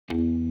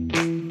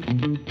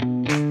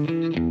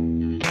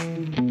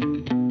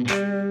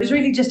was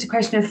really just a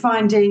question of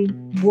finding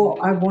what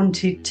I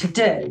wanted to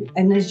do.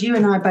 And as you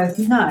and I both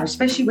know,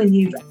 especially when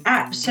you've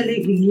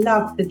absolutely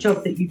loved the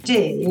job that you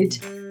did,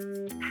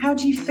 how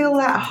do you fill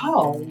that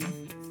hole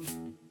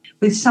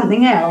with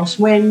something else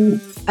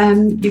when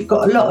you've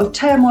got a lot of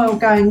turmoil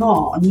going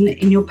on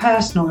in your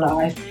personal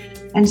life,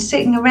 and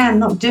sitting around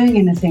not doing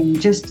anything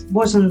just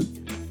wasn't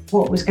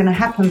what was going to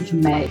happen for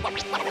me.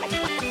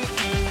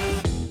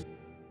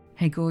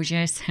 Hey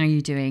gorgeous, how you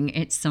doing?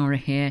 It's Sarah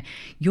here,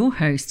 your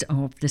host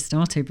of the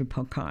Start Over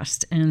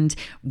podcast, and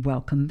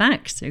welcome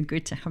back. So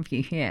good to have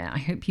you here. I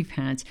hope you've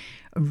had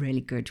a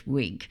really good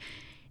week.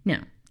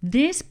 Now,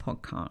 this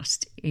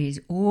podcast is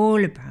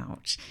all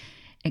about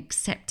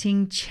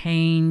accepting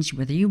change,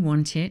 whether you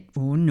want it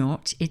or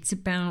not. It's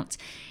about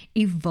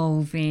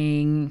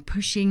evolving,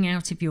 pushing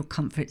out of your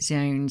comfort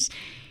zones.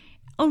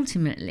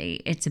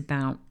 Ultimately, it's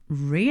about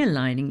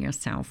realigning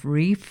yourself,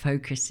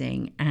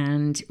 refocusing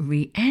and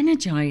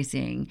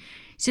re-energizing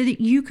so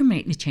that you can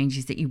make the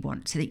changes that you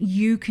want, so that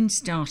you can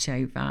start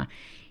over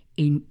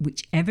in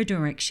whichever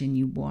direction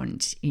you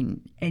want in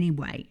any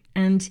way.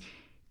 And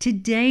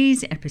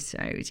today's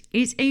episode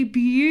is a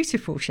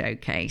beautiful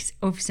showcase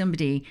of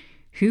somebody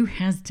who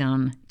has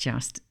done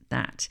just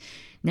that.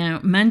 Now,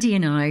 Mandy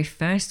and I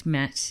first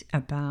met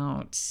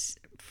about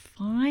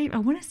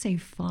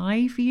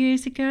 5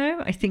 years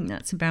ago. I think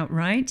that's about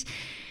right.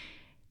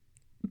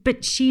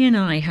 But she and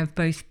I have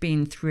both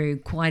been through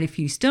quite a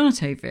few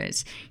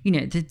startovers. You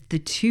know, the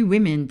two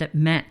women that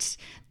met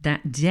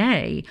that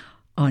day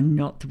are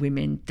not the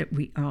women that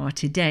we are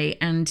today.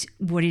 And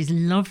what is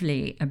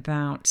lovely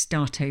about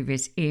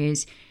startovers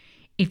is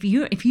if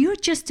you're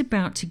just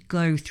about to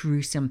go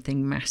through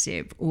something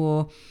massive,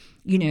 or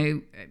you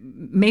know,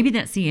 maybe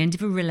that's the end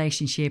of a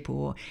relationship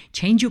or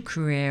change your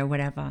career or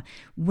whatever,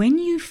 when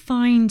you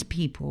find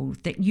people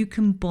that you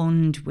can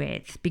bond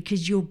with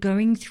because you're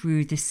going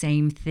through the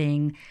same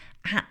thing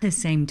at the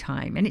same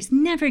time, and it's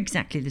never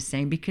exactly the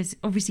same because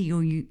obviously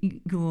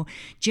your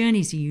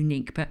journeys are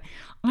unique, but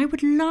I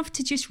would love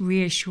to just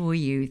reassure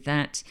you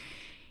that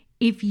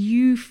if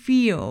you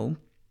feel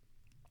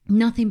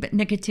nothing but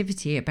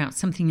negativity about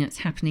something that's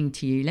happening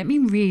to you, let me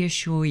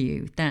reassure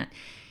you that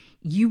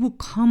you will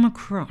come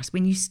across,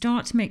 when you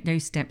start to make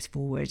those steps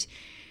forward,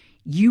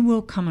 you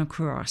will come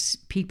across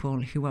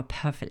people who are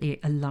perfectly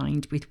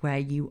aligned with where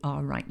you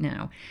are right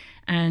now.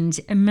 And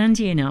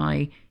Mandy and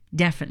I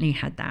definitely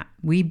had that.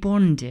 We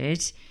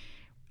bonded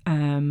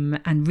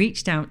and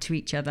reached out to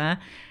each other.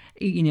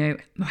 You know,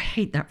 I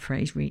hate that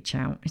phrase, reach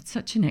out. It's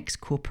such an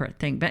ex-corporate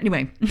thing. But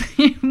anyway,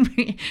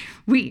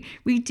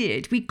 we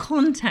did. We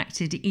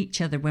contacted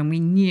each other when we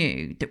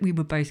knew that we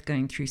were both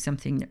going through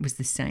something that was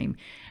the same.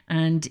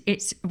 And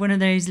it's one of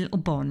those little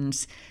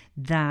bonds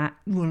that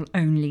will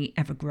only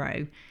ever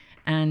grow.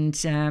 And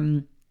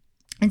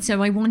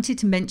so I wanted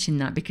to mention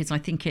that because I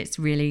think it's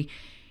really,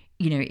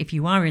 you know, if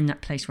you are in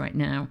that place right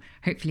now,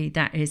 hopefully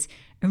that is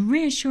a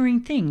reassuring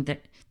thing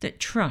that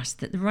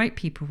trust that the right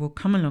people will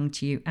come along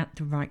to you at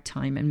the right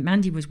time. And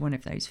Mandy was one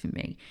of those for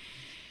me.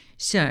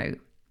 So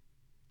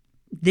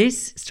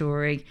this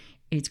story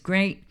is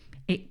great.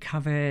 We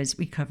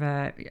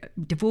cover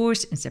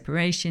divorce and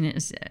separation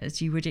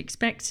as you would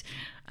expect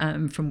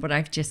from what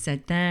I've just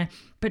said there.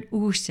 But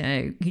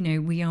also, you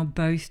know, we are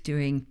both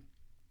doing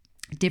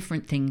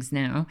different things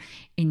now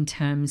in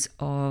terms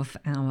of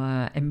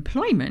our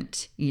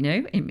employment, you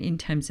know, in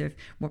terms of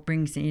what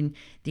brings in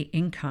the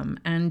income.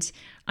 And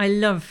I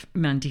love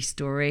Mandy's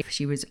story.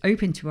 She was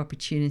open to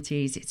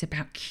opportunities. It's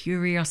about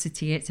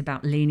curiosity. It's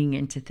about leaning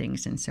into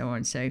things and so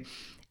on. So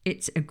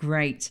it's a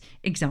great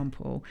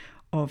example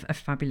of a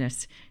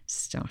fabulous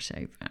start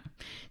over.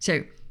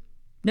 So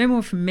no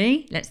more from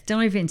me. Let's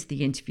dive into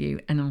the interview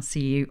and I'll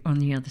see you on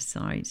the other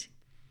side.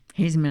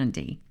 Here's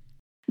Mandy.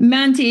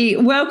 Mandy,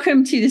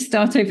 welcome to the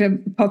Start Over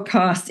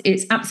podcast.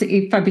 It's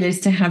absolutely fabulous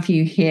to have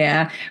you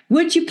here.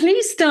 Would you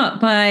please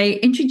start by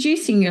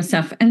introducing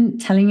yourself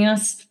and telling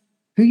us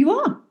who you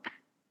are?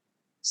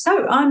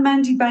 So I'm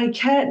Mandy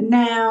Baker,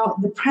 now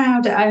the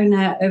proud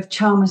owner of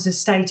Chalmers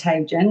Estate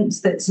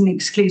Agents. That's an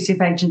exclusive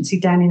agency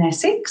down in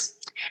Essex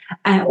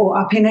or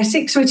up in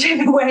Essex,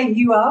 whichever way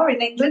you are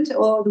in England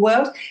or the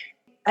world.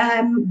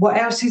 What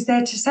else is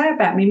there to say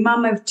about me?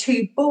 Mum of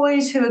two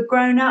boys who are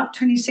grown up,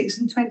 26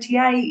 and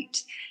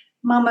 28.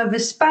 Mum of a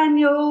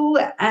spaniel,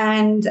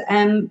 and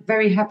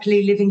very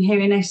happily living here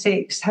in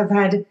Essex. Have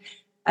had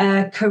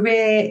a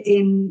career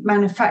in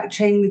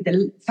manufacturing with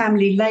the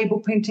family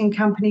label printing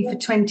company for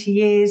 20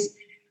 years.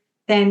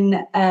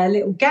 Then a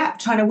little gap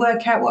trying to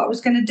work out what I was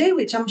going to do,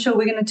 which I'm sure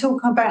we're going to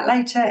talk about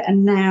later.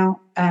 And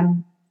now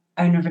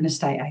owner of an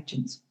estate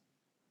agent.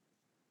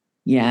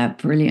 Yeah,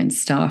 brilliant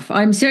stuff.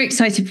 I'm so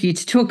excited for you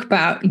to talk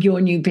about your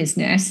new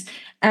business.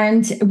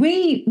 And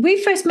we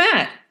first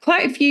met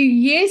quite a few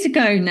years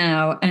ago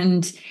now,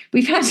 and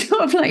we've had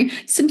sort of like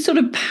some sort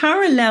of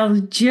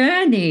parallel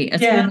journey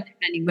as well in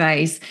many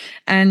ways.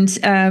 And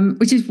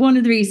which is one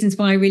of the reasons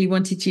why I really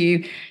wanted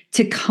you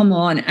to come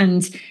on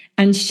and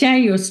share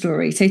your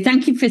story. So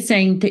thank you for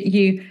saying that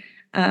you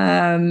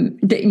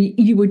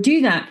would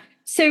do that.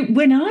 So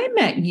when I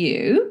met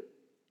you,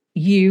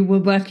 you were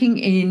working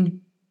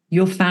in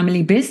your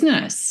family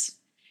business.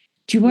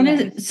 Do you want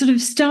to sort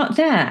of start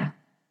there?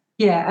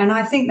 Yeah, and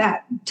I think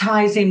that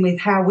ties in with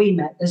how we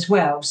met as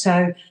well.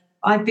 So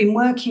I've been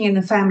working in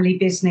the family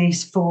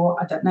business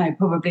for, I don't know,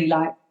 probably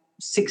like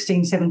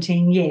 16,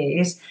 17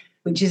 years,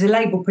 which is a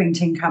label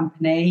printing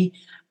company.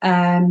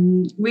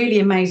 Really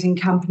amazing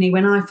company.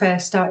 When I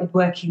first started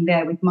working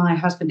there with my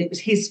husband, it was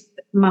his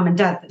mum and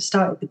dad that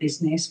started the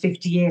business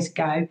 50 years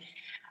ago.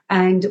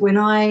 And when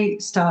I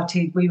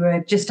started, we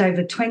were just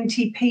over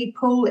 20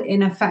 people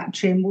in a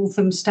factory in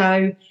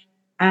Walthamstow.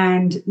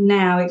 And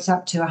now it's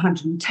up to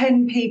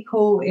 110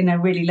 people in a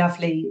really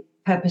lovely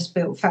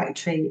purpose-built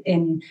factory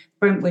in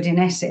Brentwood in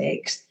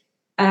Essex.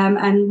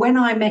 And when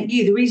I met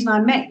you, the reason I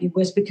met you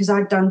was because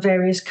I'd done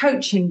various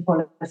coaching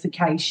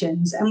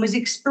qualifications and was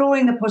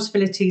exploring the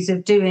possibilities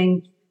of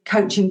doing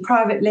coaching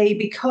privately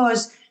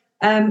because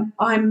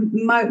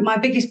my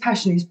biggest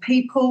passion is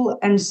people.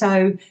 And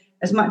so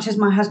as much as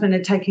my husband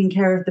had taken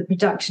care of the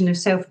production of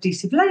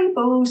self-adhesive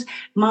labels,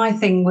 my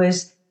thing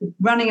was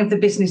running of the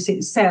business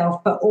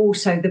itself, but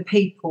also the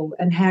people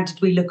and how did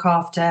we look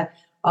after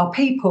our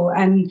people.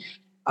 And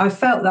I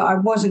felt that I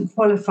wasn't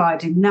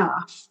qualified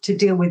enough to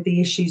deal with the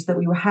issues that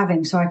we were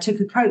having. So I took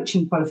a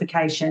coaching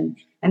qualification.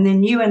 And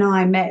then you and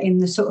I met in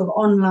the sort of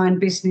online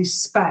business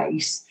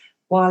space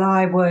while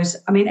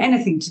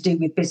anything to do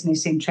with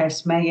business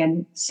interests me.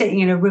 And sitting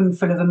in a room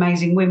full of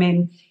amazing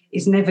women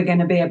is never going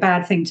to be a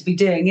bad thing to be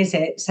doing, is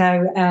it?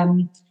 So,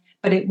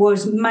 but it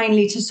was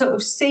mainly to sort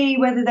of see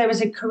whether there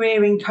was a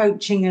career in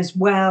coaching as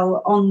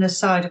well on the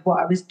side of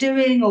what I was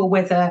doing, or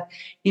whether,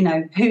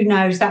 who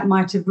knows, that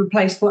might have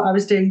replaced what I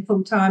was doing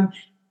full time.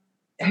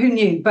 Who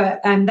knew?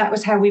 But that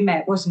was how we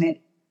met, wasn't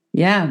it?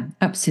 Yeah,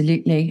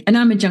 absolutely. And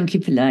I'm a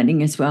junkie for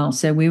learning as well.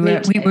 So we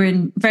were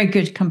in very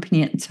good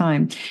company at the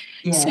time.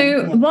 Yeah,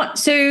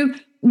 so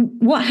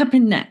what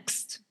happened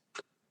next?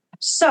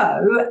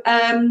 So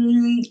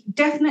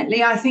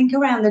definitely, I think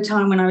around the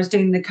time when I was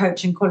doing the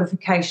coaching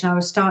qualification, I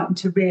was starting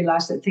to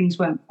realise that things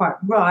weren't quite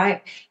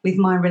right with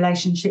my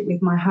relationship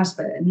with my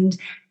husband.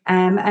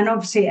 And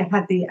obviously it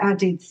had the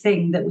added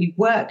thing that we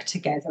work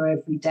together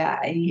every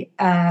day.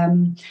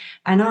 And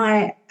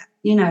I,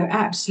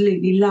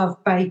 absolutely love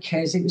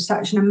Bakers. It was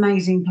such an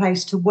amazing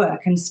place to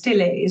work and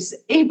still is,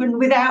 even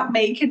without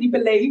me, can you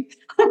believe?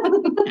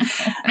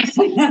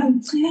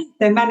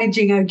 They're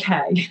managing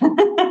okay.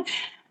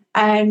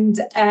 And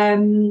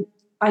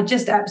I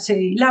just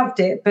absolutely loved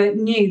it, but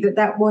knew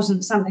that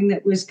wasn't something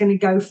that was going to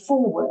go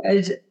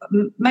forward.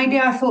 Maybe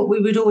I thought we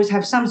would always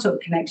have some sort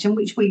of connection,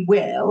 which we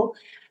will,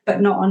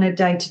 but not on a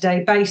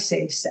day-to-day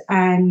basis.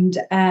 And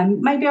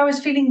maybe I was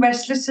feeling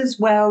restless as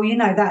well,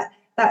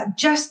 that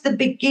just the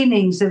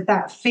beginnings of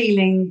that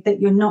feeling that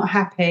you're not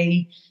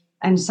happy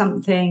and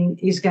something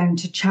is going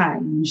to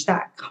change,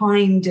 that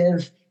kind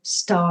of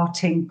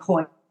starting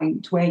point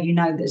where you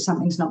know that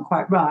something's not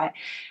quite right.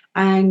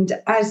 And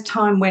as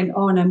time went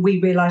on and we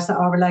realised that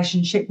our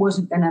relationship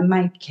wasn't going to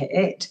make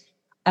it,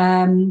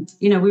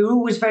 we were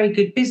always very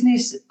good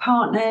business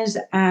partners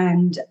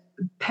and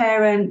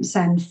parents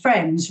and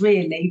friends,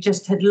 really,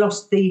 just had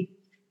lost the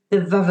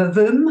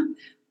vavavoom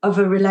of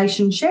a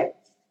relationship,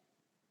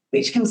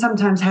 which can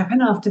sometimes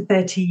happen after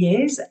 30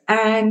 years.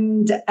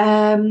 And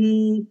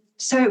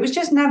so it was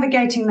just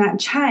navigating that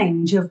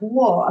change of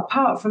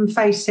apart from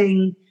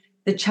facing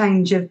the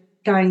change of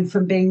going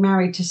from being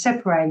married to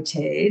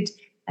separated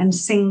and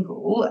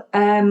single,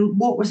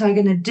 what was I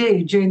going to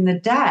do during the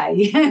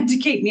day to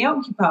keep me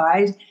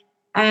occupied?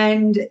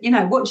 And,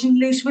 watching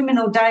Loose Women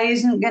all day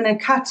isn't going to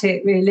cut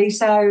it, really.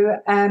 So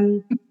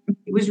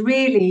it was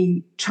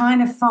really trying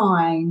to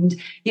find,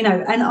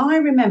 and I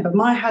remember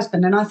my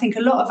husband, and I think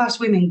a lot of us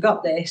women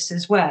got this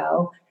as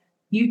well,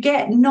 you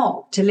get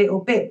knocked a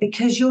little bit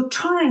because you're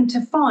trying to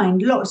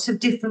find lots of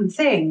different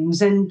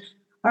things. And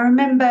I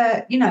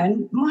remember,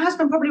 my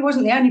husband probably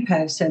wasn't the only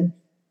person,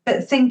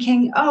 but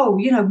thinking,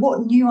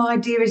 what new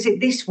idea is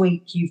it this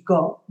week you've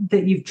got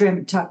that you've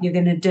dreamt up you're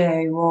going to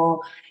do?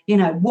 Or,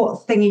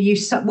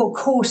 what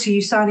course are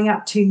you signing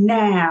up to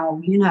now?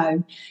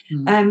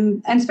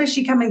 And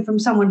especially coming from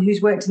someone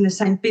who's worked in the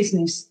same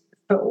business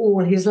for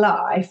all his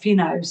life,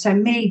 so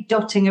me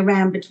dotting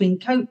around between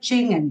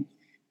coaching and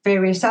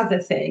various other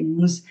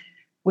things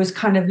was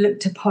kind of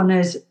looked upon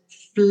as,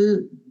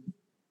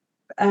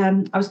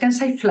 I was going to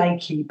say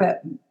flaky,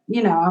 but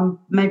I'm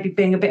maybe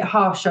being a bit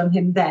harsh on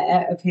him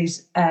there of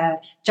his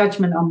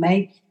judgment on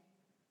me.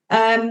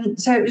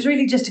 So it was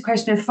really just a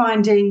question of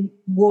finding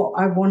what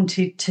I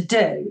wanted to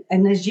do.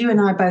 And as you and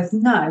I both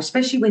know,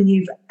 especially when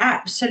you've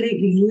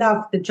absolutely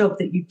loved the job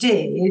that you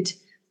did,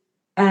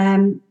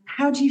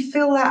 how do you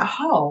fill that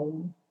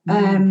hole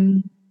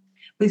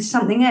with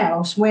something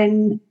else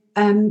when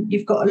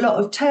you've got a lot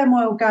of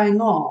turmoil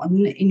going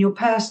on in your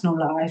personal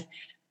life,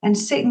 and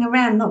sitting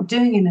around not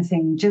doing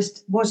anything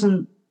just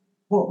wasn't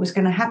what was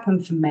going to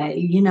happen for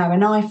me,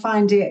 and I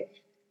find it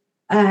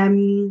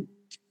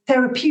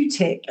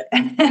therapeutic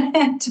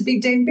to be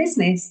doing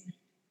business.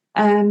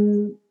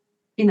 So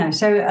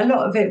a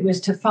lot of it was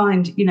to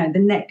find, the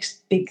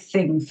next big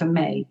thing for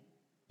me.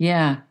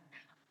 Yeah.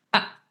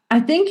 I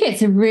think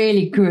it's a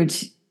really good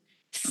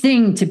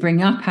thing to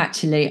bring up,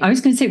 actually. I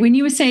was going to say, when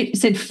you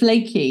said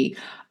flaky,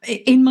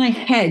 in my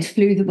head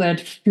flew the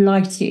word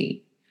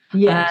flighty.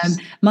 Yes.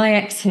 My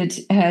ex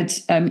had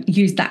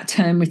used that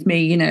term with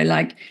me,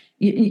 like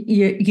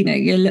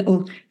your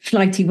little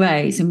flighty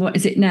ways, and what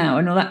is it now,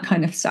 and all that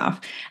kind of stuff.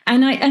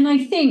 And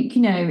I think,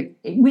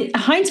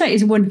 hindsight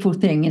is a wonderful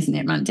thing, isn't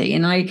it, Mandy?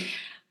 And I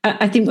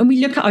think when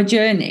we look at our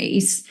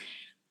journeys,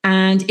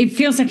 and it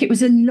feels like it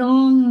was a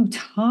long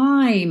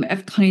time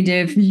of kind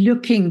of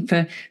looking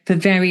for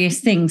various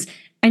things.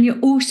 And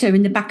you're also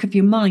in the back of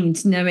your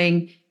mind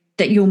knowing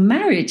that your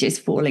marriage is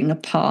falling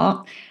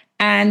apart.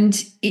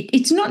 And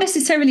it's not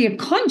necessarily a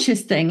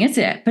conscious thing, is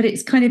it? But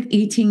it's kind of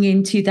eating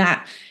into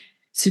that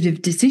sort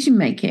of decision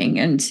making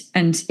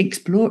and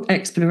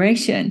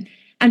exploration.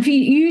 And for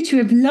you to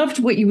have loved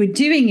what you were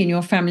doing in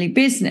your family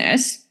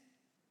business,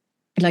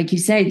 like you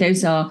say,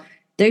 those are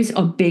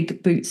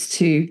big boots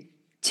to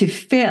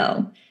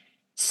fill.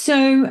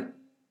 So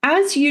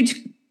as you'd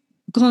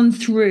gone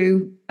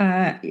through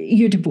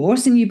your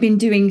divorce, and you've been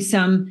doing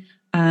some,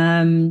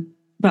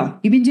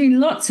 you've been doing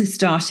lots of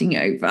starting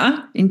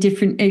over in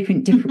different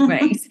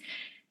ways.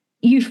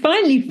 You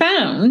finally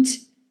found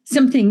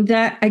something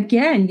that,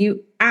 again,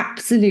 you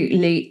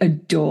absolutely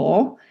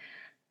adore.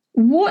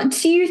 What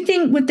do you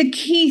think were the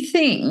key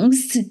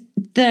things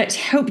that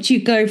helped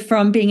you go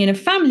from being in a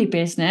family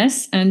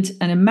business and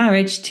a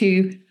marriage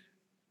to,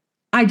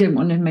 I don't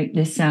want to make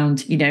this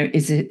sound,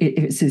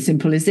 it's as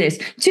simple as this,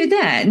 to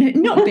then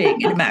not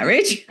being in a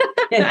marriage?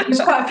 Yeah,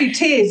 there's quite a few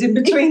tears in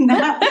between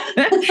that.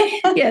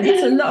 Yeah,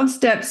 there's a lot of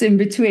steps in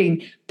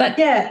between. But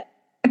yeah,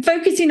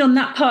 focusing on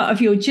that part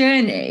of your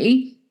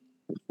journey,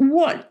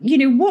 what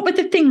were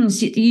the things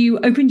that you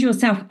opened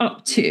yourself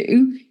up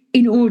to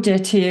in order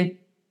to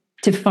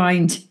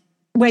find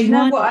where you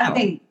are what now? I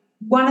think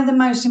one of the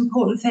most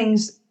important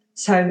things,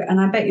 and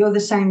I bet you're the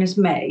same as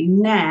me,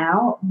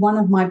 now one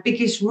of my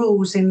biggest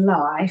rules in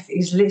life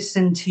is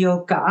listen to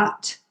your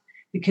gut,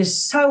 because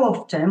so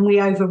often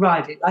we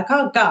override it. Like,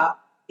 our gut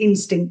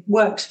instinct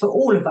works for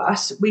all of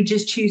us. We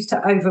just choose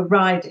to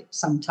override it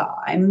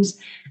sometimes.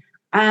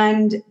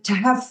 And to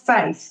have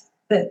faith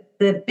that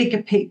the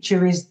bigger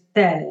picture is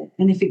there.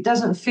 And if it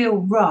doesn't feel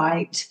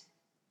right,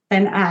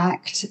 then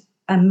act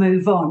and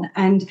move on.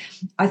 And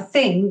I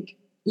think,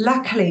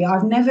 luckily,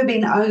 I've never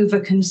been over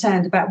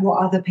concerned about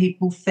what other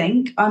people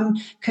think. I'm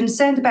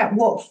concerned about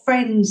what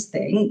friends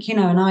think,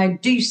 and I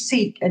do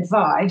seek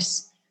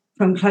advice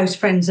from close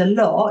friends a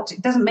lot.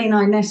 It doesn't mean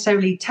I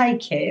necessarily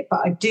take it,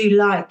 but I do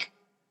like,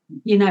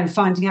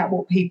 finding out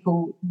what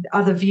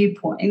other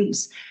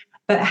viewpoints.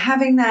 But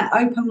having that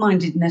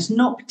open-mindedness,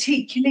 not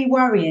particularly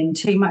worrying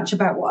too much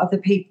about what other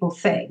people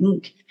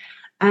think.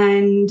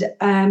 And,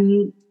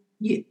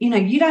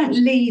 you don't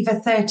leave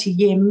a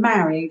 30-year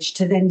marriage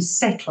to then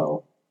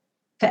settle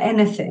for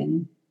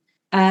anything.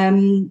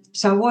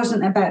 So I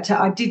wasn't about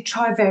to. I did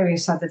try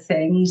various other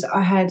things.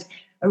 I had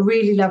a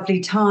really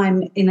lovely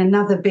time in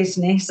another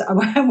business. I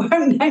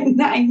won't name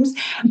names,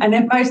 and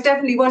it most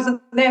definitely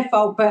wasn't their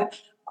fault, but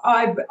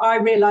I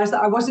realised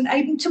that I wasn't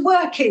able to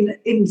work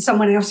in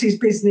someone else's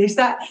business.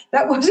 That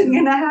wasn't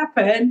going to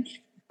happen.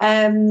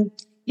 And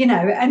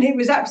it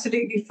was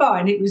absolutely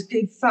fine. It was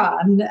good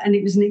fun and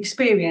it was an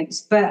experience,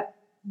 but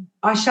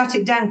I shut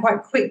it down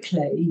quite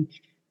quickly,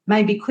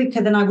 maybe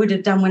quicker than I would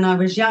have done when I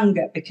was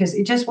younger, because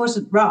it just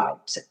wasn't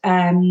right.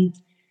 And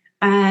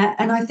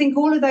I think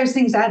all of those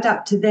things add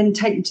up to then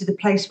take you to the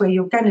place where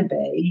you're going to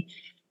be.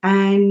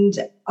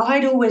 And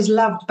I'd always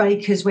loved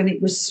Bakers when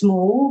it was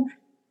small.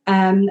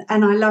 And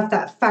I love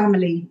that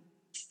family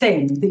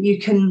thing, that you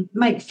can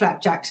make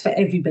flapjacks for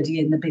everybody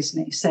in the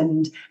business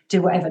and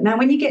do whatever. Now,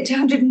 when you get to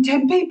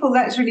 110 people,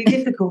 that's really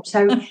difficult.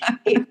 So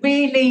it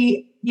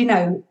really,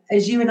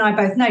 as you and I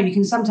both know, you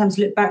can sometimes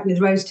look back with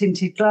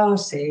rose-tinted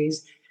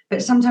glasses,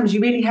 but sometimes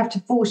you really have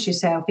to force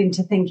yourself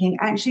into thinking,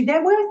 actually,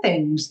 there were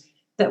things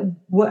that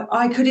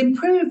I could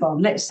improve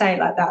on. Let's say it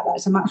like that.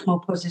 That's a much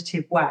more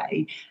positive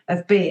way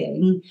of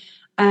being.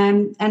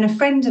 And a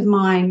friend of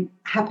mine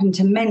happened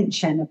to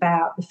mention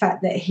about the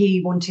fact that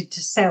he wanted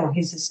to sell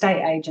his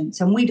estate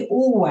agents. And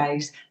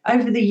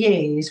over the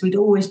years, we'd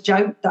always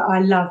joked that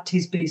I loved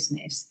his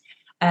business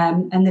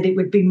and that it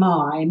would be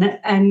mine.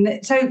 And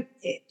so,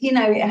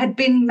 it had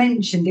been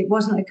mentioned. It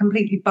wasn't a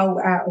completely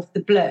bolt out of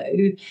the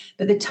blue,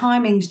 but the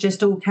timings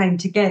just all came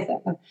together.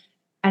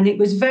 And it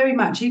was very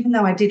much, even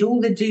though I did all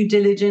the due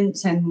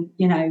diligence and,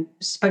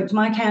 spoke to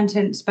my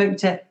accountant,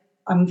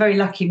 I'm very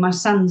lucky, my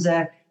sons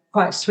are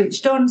quite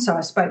switched on, so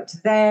I spoke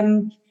to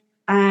them,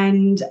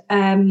 but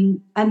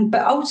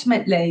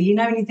ultimately,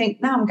 when you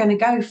think, no, I'm going to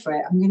go for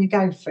it, and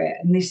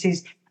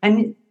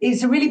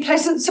it's a really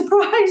pleasant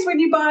surprise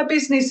when you buy a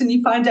business and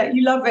you find out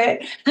you love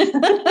it.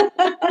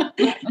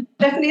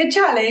 Definitely a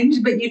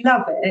challenge, but you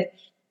love it,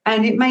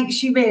 and it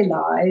makes you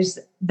realise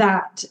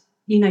that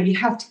you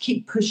have to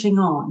keep pushing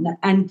on.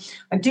 And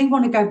I do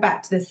want to go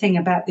back to the thing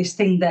about this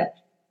thing that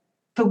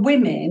for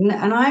women,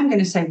 and I'm going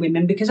to say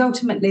women because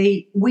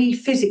ultimately we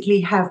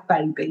physically have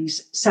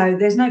babies. So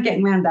there's no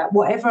getting around that.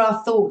 Whatever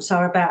our thoughts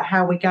are about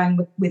how we're going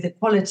with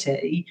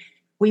equality,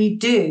 we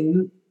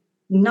do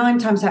 9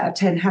 times out of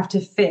 10 have to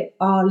fit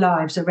our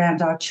lives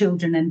around our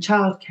children and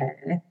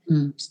childcare.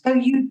 So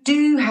you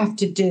do have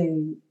to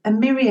do a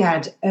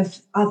myriad of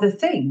other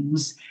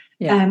things.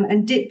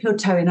 And dip your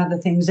toe in other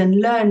things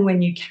and learn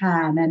when you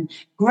can and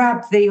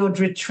grab the odd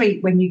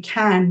retreat when you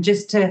can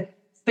just to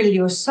fill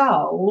your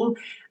soul.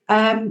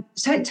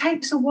 So it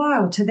takes a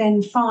while to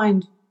then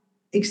find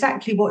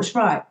exactly what's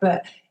right.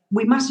 But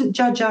we mustn't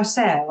judge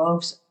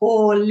ourselves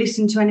or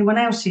listen to anyone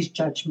else's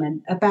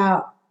judgment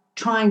about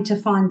trying to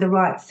find the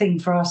right thing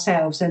for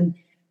ourselves and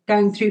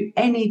going through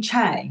any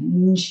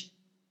change.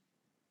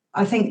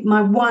 I think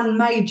my one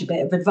major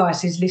bit of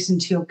advice is listen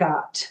to your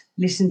gut.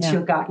 Listen to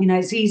your gut. You know,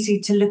 it's easy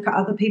to look at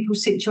other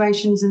people's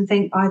situations and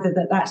think either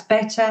that that's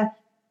better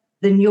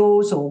than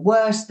yours or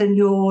worse than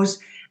yours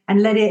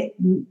and let it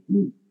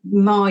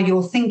mar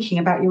your thinking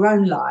about your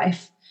own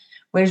life.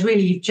 Whereas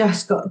really you've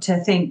just got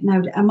to think,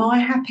 no, am I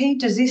happy?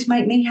 Does this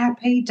make me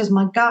happy? Does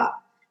my gut?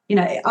 You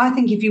know, I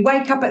think if you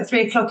wake up at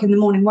 3 o'clock in the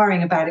morning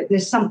worrying about it,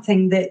 there's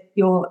something that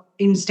your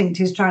instinct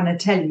is trying to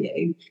tell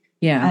you.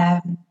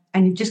 And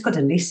you've just got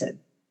to listen.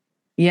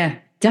 Yeah,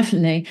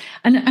 definitely.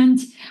 And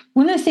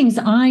one of the things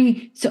that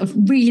I sort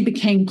of really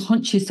became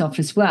conscious of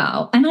as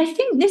well, and I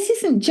think this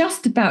isn't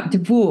just about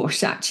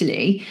divorce,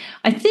 actually.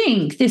 I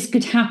think this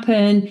could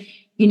happen,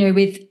 you know,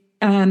 with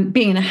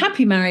being in a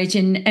happy marriage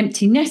and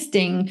empty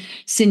nesting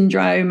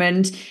syndrome.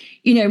 And,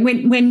 you know,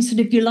 when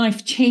sort of your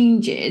life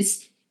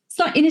changes, it's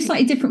like in a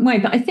slightly different way.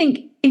 But I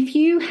think if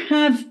you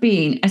have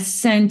been a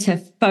center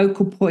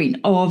focal point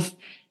of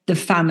the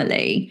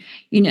family,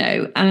 you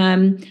know,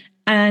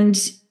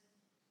 and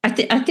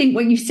I think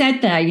what you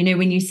said there, you know,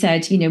 when you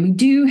said, you know, we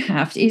do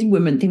have to, is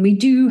women thing, we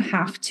do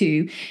have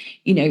to,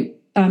 you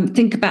know,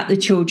 think about the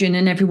children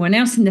and everyone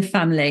else in the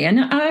family.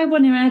 And I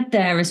want to add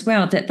there as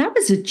well that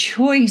was a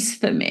choice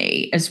for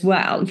me as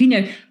well. You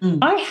know,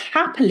 I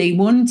happily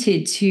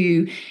wanted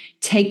to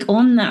take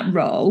on that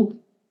role,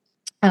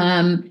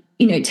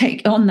 you know,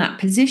 take on that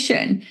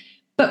position.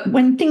 But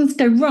when things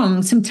go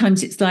wrong,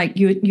 sometimes it's like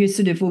you're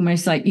sort of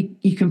almost like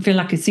you can feel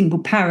like a single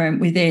parent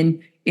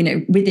within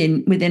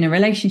a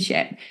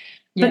relationship.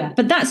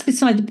 But that's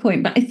beside the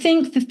point. But I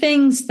think the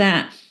things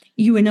that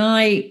you and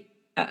I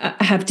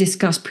have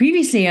discussed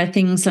previously are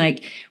things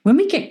like when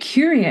we get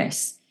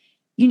curious,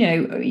 you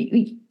know,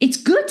 it's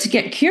good to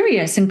get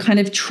curious and kind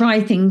of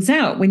try things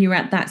out when you're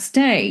at that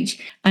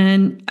stage.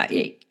 And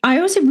I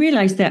also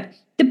realized that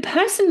the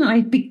person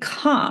I'd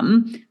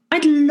become,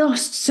 I'd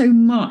lost so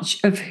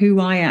much of who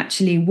I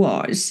actually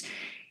was.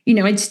 You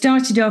know, I'd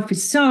started off with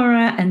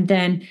Sarah, and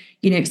then,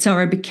 you know,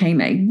 Sarah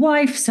became a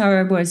wife.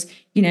 Sarah was,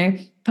 you know,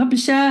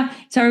 publisher.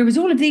 Sarah was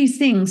all of these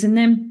things. And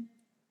then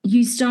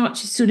you start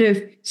to sort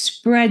of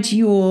spread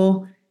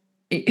who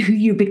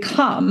you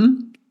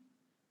become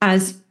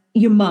as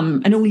your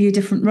mum and all the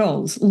different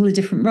roles.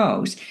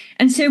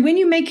 And so when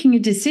you're making a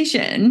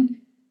decision,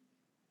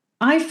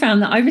 I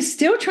found that I was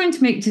still trying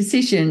to make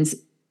decisions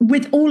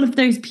with all of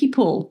those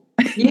people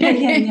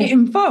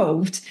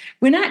involved,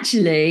 when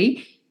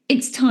actually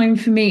it's time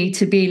for me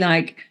to be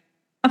like,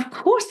 of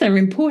course they're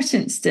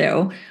important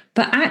still,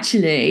 but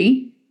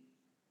actually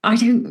I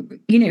don't,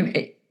 you know,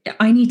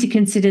 I need to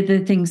consider the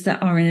things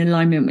that are in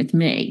alignment with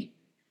me.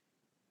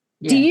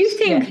 Yes, do you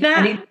think that?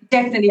 And it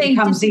definitely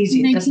becomes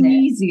easier, doesn't it?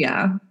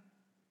 Easier.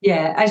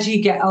 Yeah, as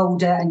you get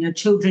older and your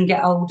children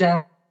get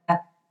older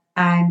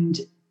and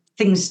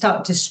things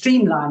start to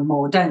streamline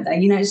more, don't they?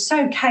 You know, it's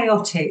so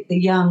chaotic, the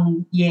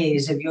young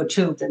years of your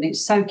children.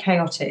 It's so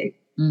chaotic.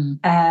 You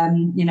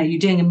know, you're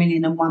doing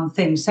 1,000,001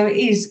 things. So it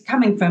is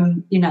coming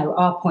from, you know,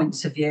 our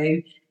points of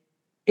view,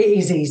 it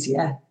is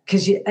easier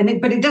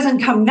but it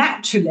doesn't come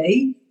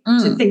naturally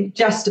to think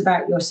just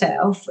about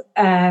yourself.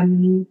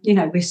 You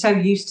know, we're so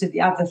used to the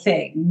other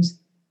things,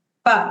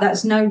 but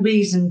that's no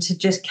reason to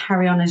just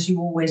carry on as you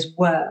always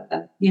were,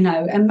 you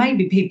know, and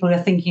maybe people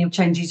are thinking of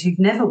changes who've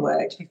never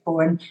worked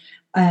before. And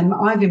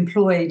I've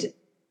employed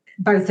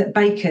both at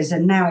Baker's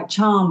and now at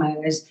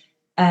Chalmers,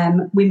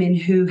 women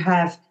who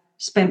have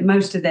spent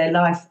most of their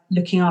life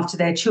looking after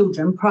their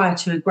children prior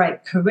to a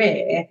great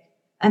career,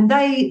 and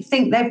they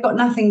think they've got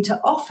nothing to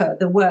offer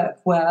the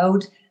work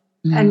world.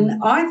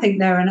 And I think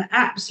they're an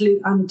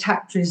absolute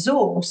untapped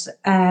resource.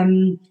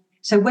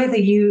 So whether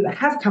you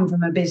have come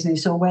from a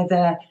business or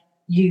whether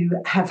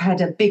you have had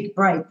a big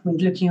break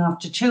with looking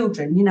after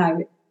children, you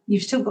know,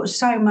 you've still got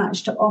so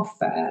much to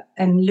offer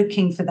and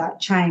looking for that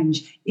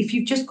change. If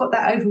you've just got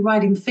that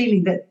overriding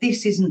feeling that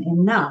this isn't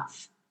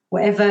enough,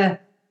 whatever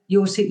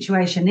your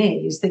situation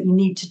is, that you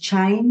need to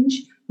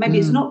change. Maybe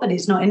it's not that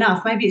it's not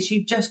enough. Maybe it's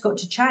you've just got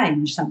to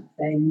change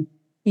something.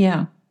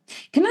 Yeah.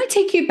 Can I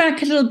take you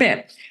back a little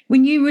bit?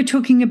 When you were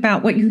talking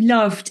about what you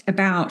loved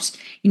about,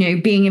 you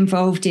know, being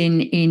involved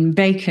in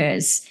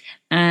Baker's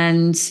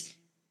and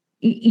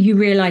you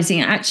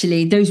realizing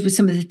actually those were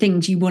some of the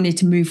things you wanted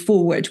to move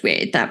forward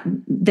with, that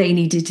they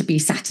needed to be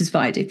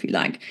satisfied, if you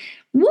like.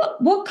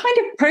 What kind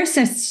of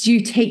process do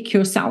you take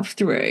yourself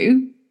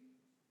through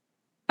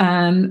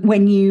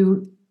when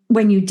you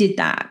did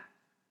that?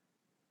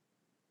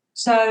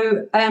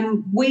 So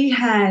we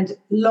had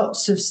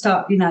lots of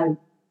staff,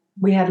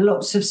 we had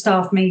lots of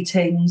staff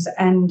meetings,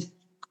 and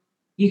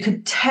you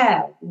could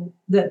tell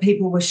that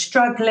people were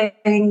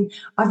struggling.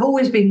 I've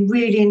always been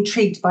really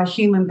intrigued by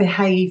human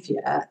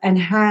behaviour and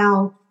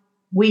how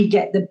we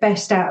get the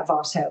best out of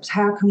ourselves.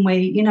 How can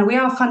we, we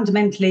are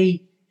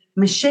fundamentally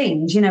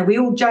machines, we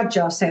all judge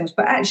ourselves,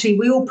 but actually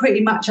we all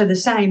pretty much are the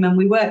same and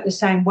we work the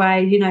same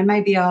way.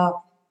 Maybe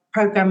our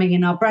programming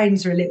in our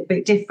brains are a little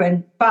bit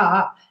different,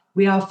 but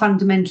we are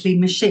fundamentally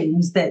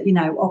machines that,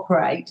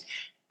 operate.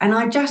 And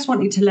I just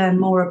wanted to learn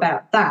more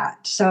about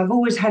that. So I've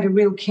always had a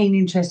real keen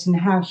interest in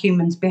how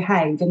humans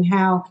behave and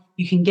how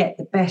you can get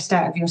the best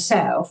out of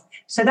yourself.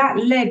 So that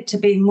led to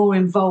being more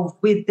involved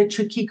with the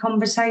tricky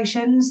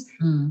conversations.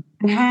 And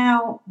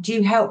how do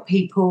you help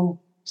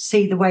people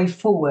see the way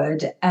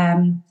forward?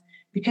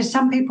 Because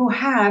some people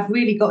have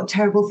really got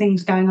terrible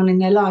things going on in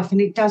their life and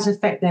it does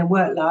affect their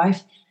work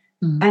life.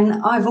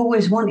 And I've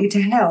always wanted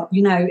to help.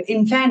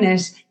 In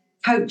fairness,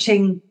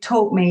 coaching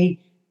taught me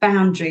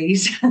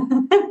boundaries,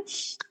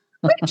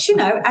 which,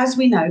 as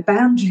we know,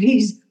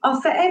 boundaries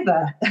are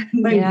forever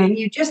moving. Yeah.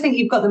 You just think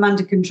you've got them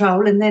under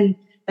control and then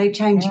they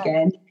change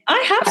again. I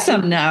have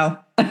some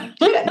now.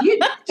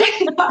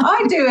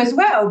 I do as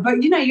well.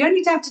 But, you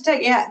only have to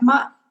take your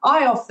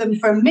eye off them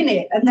for a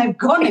minute and they've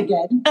gone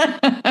again.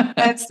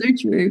 That's so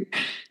true.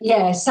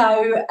 Yeah.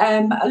 So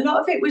a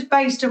lot of it was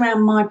based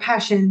around my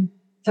passion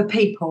for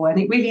people, and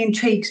it really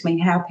intrigues me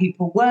how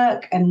people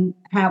work and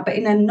how, but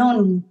in a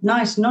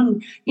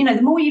the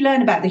more you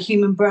learn about the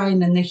human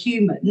brain and the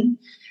human,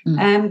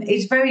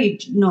 it's very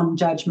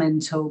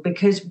non-judgmental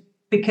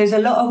because a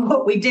lot of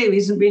what we do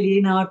isn't really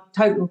in our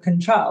total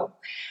control,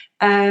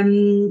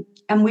 and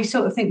we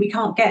sort of think we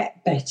can't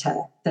get better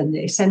than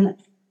this. And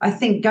I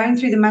think going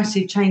through the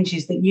massive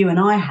changes that you and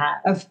I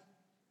have,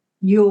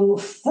 you're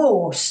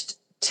forced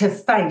to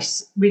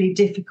face really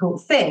difficult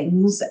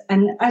things,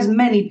 and as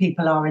many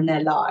people are in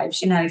their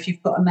lives, if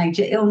you've got a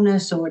major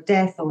illness or a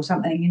death or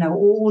something,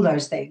 all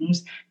those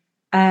things,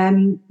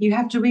 you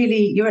have to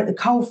really, you're at the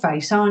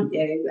coalface, aren't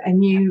you?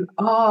 And you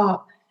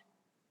are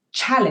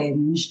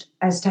challenged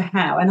as to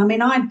how. And I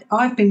mean,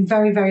 I've been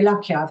very, very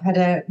lucky. I've had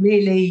a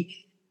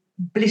really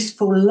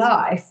blissful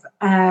life.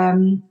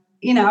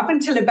 Up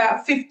until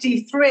about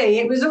 53,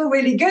 it was all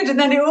really good, and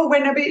then it all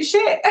went a bit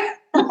shit.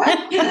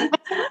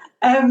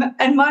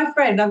 And my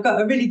friend, I've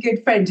got a really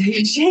good friend who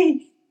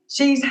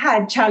she's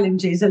had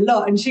challenges a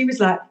lot, and she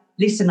was like,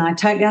 "Listen, I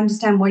totally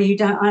understand why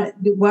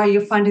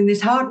you're finding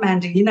this hard,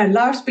 Mandy.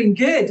 Life's been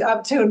good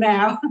up till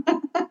now."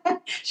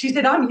 She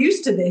said, "I'm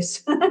used to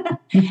this." So,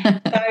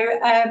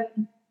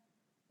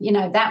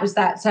 that was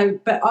that. So,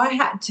 but I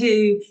had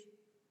to,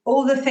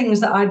 all the things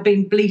that I'd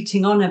been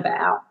bleating on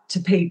about to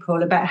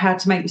people about how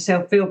to make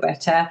yourself feel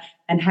better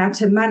and how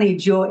to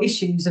manage your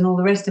issues and all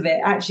the rest of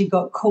it actually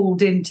got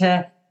called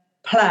into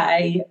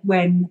play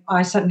when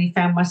I suddenly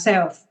found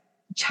myself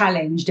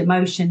challenged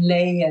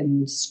emotionally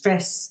and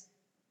stress.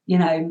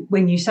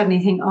 When you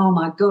suddenly think, oh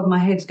my God, my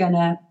head's going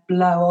to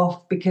blow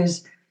off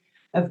because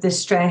of the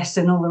stress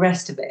and all the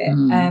rest of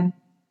it.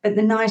 But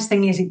the nice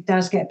thing is it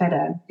does get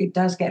better. It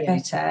does get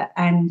better.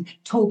 And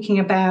talking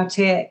about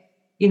it,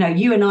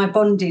 you and I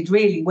bonded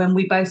really when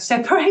we both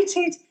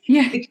separated.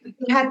 Yeah. Because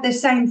we had the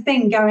same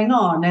thing going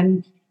on,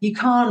 and you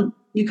can't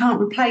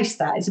replace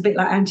that. It's a bit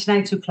like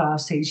antenatal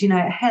classes. It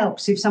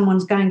helps if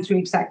someone's going through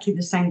exactly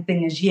the same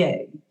thing as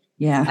you.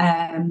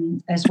 Yeah.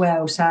 As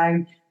well.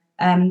 So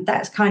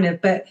that's kind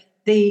of, but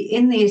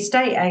in the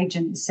estate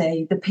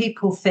agency, the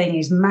people thing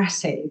is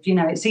massive.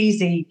 It's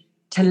easy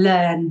to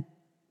learn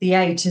the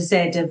A to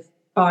Z of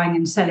buying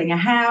and selling a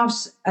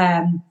house,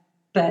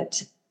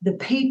 but the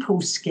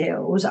people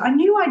skills, I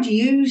knew I'd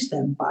use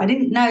them, but I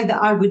didn't know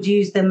that I would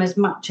use them as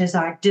much as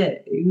I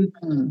do.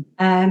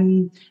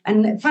 And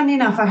funny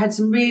enough, I had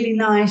some really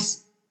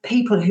nice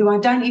people who I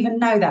don't even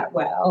know that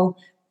well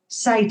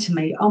say to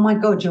me, "Oh my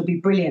God, you'll be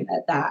brilliant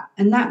at that."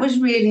 And that was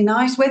really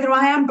nice. Whether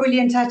I am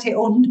brilliant at it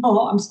or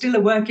not, I'm still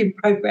a work in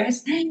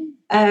progress.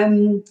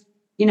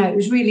 It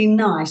was really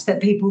nice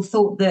that people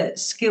thought that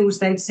skills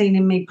they'd seen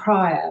in me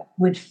prior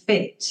would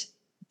fit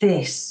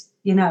this.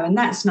 And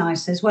that's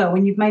nice as well.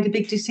 When you've made a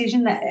big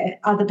decision, that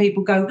other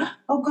people go,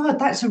 "Oh God,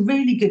 that's a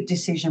really good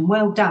decision.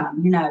 Well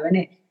done."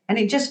 And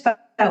it just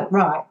felt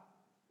right.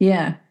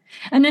 Yeah.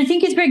 And I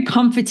think it's very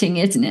comforting,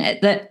 isn't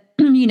it? That,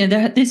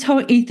 this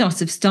whole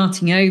ethos of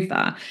starting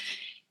over,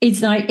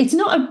 it's like, it's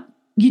not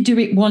you do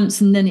it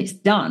once and then it's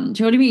done.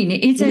 Do you know what I mean?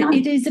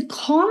 It is a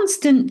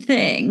constant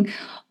thing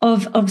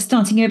of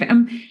starting over.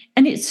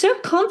 And it's so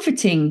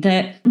comforting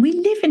that we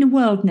live in a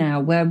world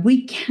now where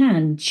we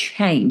can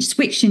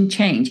switch and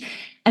change.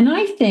 And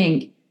I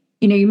think,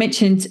 you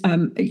mentioned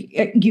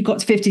you got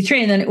to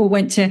 53 and then it all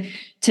went to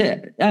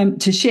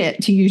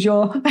shit, to use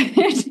your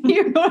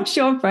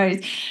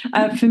phrase.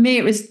 For me,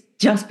 it was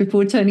just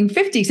before turning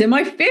 50. So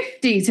my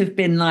 50s have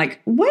been like,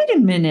 wait a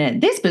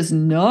minute, this was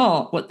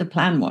not what the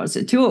plan was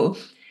at all.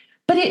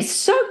 But it's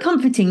so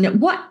comforting that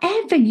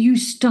whatever you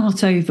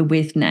start over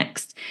with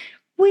next,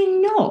 we're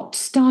not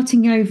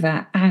starting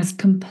over as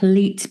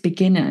complete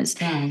beginners.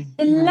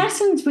 The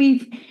lessons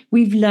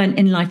we've learned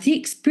in life, the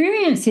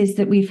experiences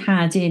that we've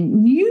had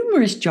in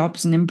numerous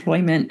jobs and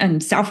employment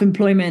and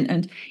self-employment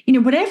and,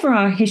 whatever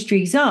our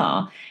histories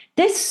are,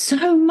 there's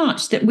so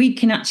much that we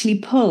can actually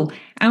pull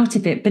out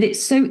of it. But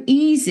it's so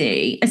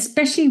easy,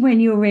 especially when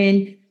you're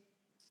in,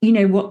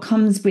 what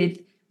comes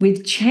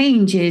with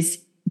change is,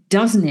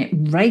 doesn't it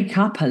rake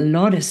up a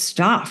lot of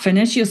stuff? And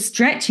as you're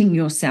stretching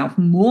yourself,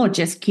 more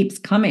just keeps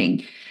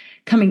coming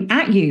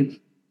at you.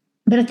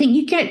 But I think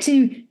you get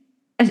to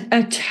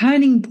a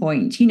turning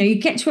point. You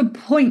get to a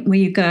point where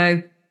you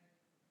go,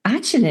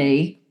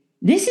 actually,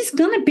 this is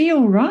going to be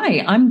all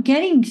right. I'm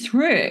getting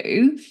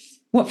through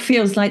what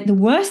feels like the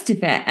worst of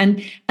it.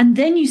 And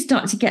then you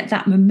start to get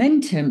that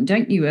momentum,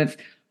 don't you, of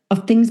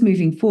things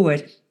moving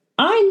forward.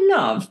 I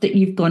love that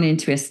you've gone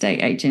into a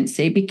estate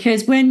agency,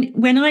 because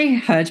when I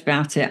heard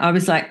about it, I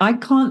was like, I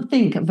can't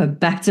think of a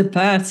better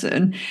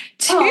person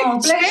to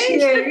change the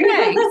face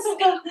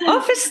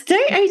of a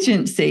estate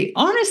agency,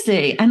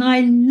 honestly. And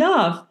I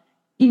love,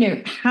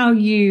 how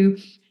you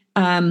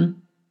come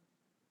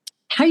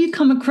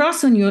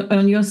across on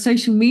your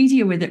social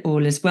media with it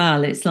all as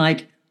well. It's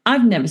like,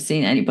 I've never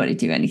seen anybody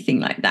do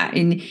anything like that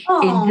in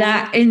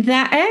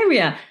that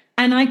area.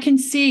 And I can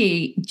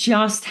see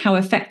just how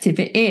effective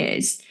it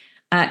is,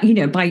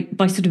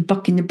 by sort of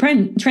bucking the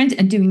trend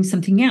and doing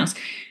something else.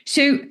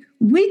 So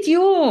with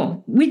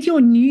your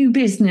new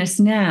business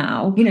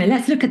now,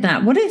 let's look at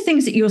that. What are the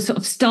things that you're sort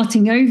of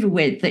starting over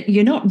with that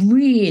you're not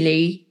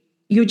really,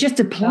 you're just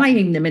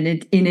applying them in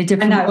a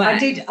different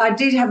way? I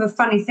did have a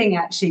funny thing,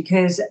 actually,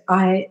 because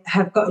I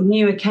have got a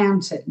new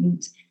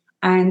accountant,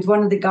 and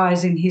one of the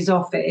guys in his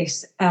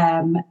office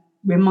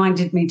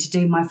reminded me to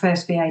do my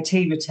first VAT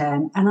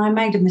return, and I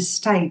made a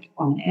mistake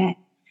on it.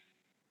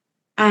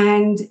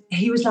 And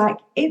he was like,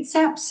 it's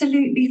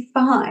absolutely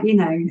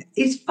fine.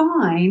 It's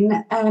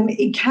fine.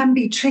 It can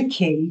be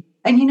tricky.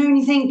 And,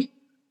 you think,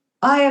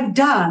 I have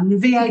done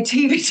VAT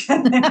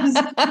returns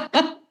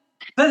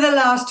for the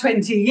last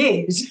 20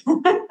 years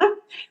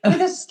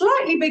with a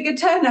slightly bigger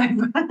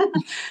turnover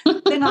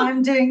than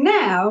I'm doing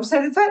now.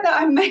 So the fact that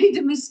I made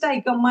a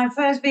mistake on my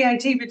first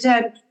VAT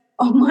return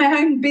on my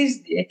own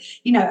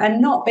business,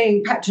 and not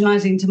being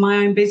patronising to my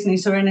own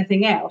business or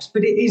anything else,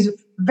 but it is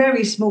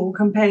very small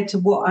compared to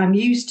what I'm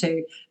used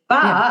to.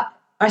 But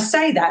I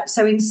say that,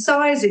 so in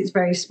size it's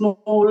very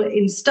small,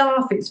 in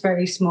staff it's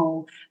very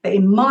small, but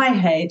in my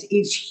head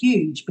it's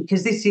huge,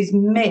 because this is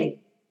me.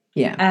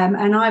 Yeah.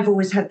 And I've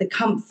always had the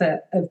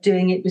comfort of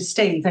doing it with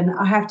Steve. And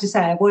I have to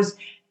say,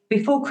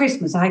 before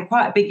Christmas, I had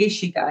quite a big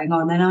issue going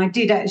on, and I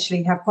did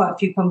actually have quite a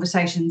few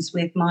conversations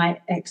with my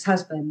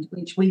ex-husband,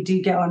 which we do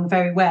get on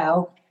very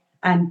well,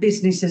 and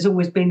business has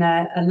always been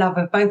a love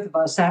of both of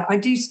us. So I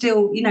do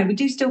still, we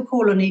do still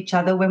call on each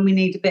other when we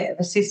need a bit of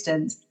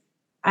assistance.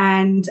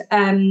 And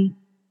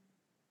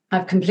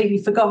I've completely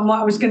forgotten what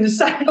I was going to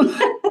say.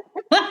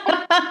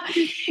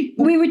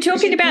 We were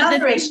talking about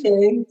another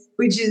issue,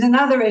 which is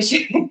another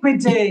issue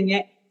with doing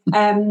it.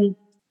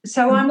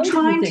 So I'm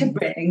trying to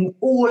bring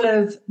all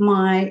of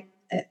my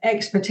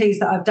expertise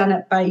that I've done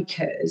at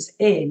Baker's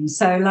in.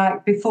 So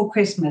like before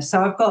Christmas.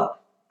 So I've got,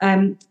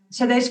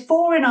 so there's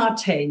 4 in our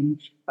team,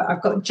 but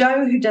I've got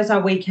Joe, who does our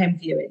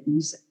weekend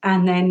viewings,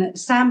 and then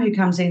Sam, who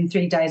comes in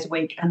 3 days a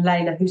week, and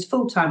Layla, who's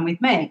full-time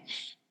with me.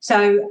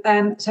 So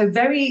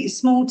very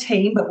small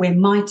team, but we're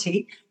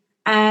mighty.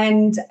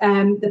 And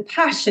the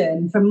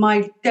passion from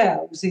my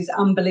girls is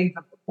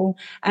unbelievable.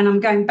 And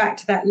I'm going back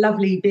to that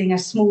lovely being a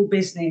small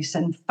business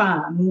and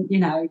fun,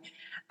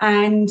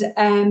 And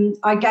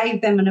I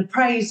gave them an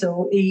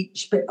appraisal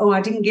each, but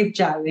I didn't give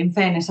Joe. In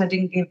fairness, I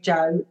didn't give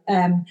Joe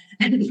an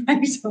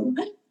appraisal,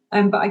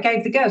 but I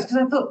gave the girls, because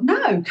I thought,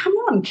 no, come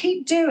on,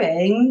 keep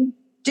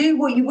do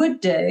what you would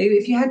do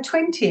if you had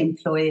 20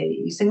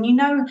 employees. And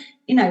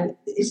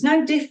it's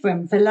no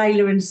different for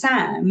Layla and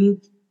Sam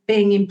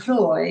being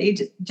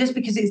employed, just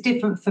because it's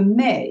different for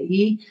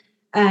me.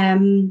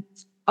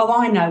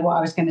 I know what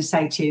I was going to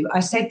say to you. I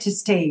said to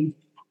Steve,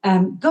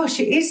 gosh,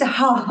 it is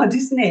hard,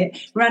 isn't it,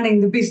 running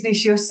the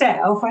business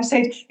yourself? I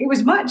said, it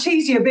was much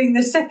easier being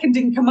the second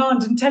in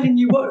command and telling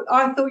you what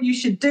I thought you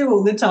should do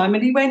all the time.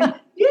 And he went,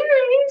 yeah,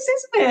 it is,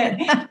 isn't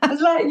it? I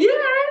was like,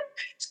 yeah,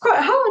 it's quite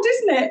hard,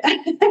 isn't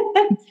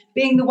it?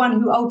 Being the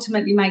one who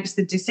ultimately makes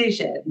the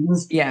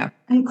decisions. Yeah.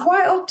 And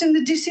quite often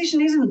the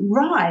decision isn't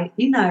right,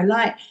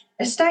 like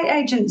estate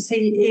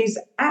agency is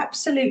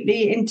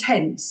absolutely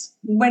intense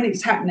when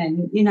it's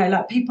happening.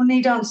 Like people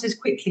need answers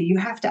quickly. You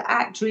have to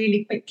act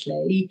really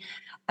quickly.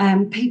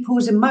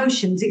 People's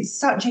emotions, it's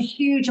such a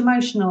huge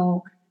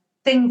emotional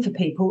thing for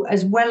people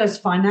as well as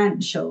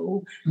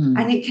financial.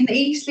 And it can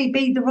easily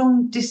be the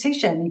wrong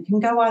decision. It can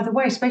go either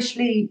way,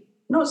 especially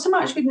not so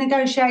much with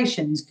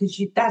negotiations,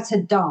 because that's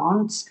a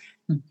dance,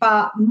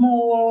 but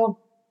more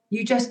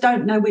you just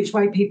don't know which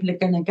way people are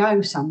going to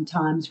go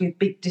sometimes with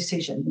big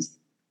decisions.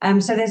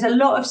 So there's a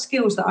lot of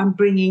skills that I'm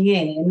bringing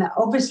in.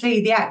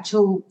 Obviously, the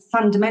actual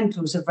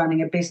fundamentals of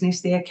running a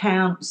business, the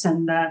accounts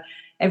and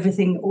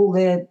everything, all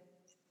the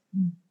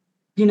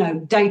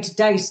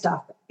day-to-day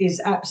stuff is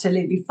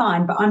absolutely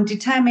fine. But I'm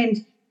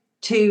determined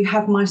to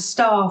have my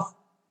staff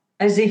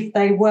as if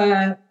they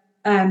were,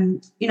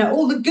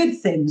 all the good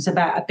things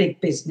about a big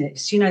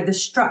business, the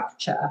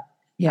structure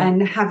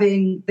and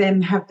having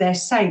them have their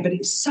say. But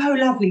it's so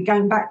lovely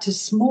going back to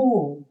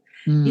small.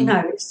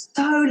 It's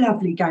so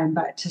lovely going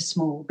back to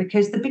small,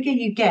 because the bigger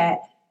you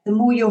get, the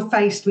more you're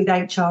faced with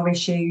HR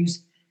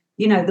issues.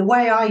 The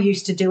way I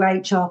used to do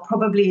HR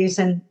probably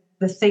isn't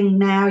the thing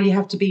now. You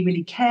have to be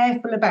really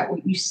careful about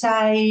what you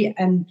say,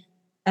 and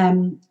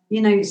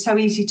it's so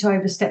easy to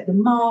overstep the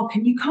mark,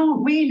 and you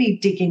can't really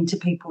dig into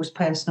people's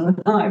personal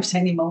lives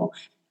anymore,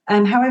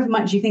 however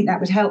much you think that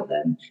would help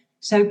them.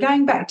 So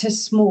going back to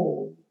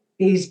small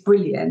is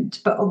brilliant,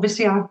 but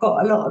obviously I've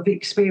got a lot of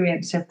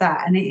experience of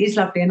that, and it is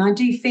lovely. And I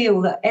do feel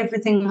that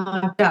everything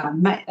I've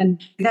done,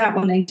 and without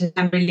wanting to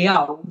sound really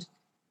old,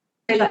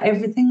 I feel like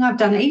everything I've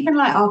done, even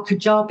like our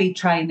Kajabi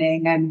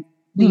training and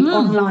the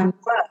online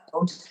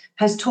world,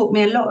 has taught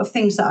me a lot of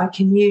things that I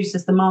can use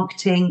as the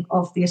marketing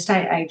of the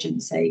estate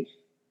agency.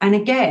 And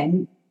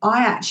again,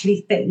 I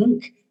actually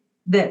think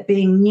that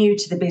being new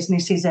to the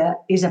business is a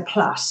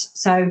plus.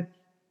 So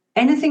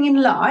anything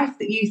in life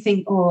that you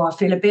think, I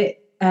feel a bit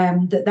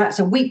that's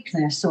a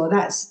weakness, or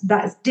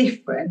that's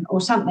different or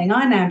something,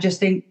 I now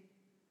just think,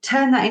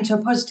 turn that into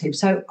a positive.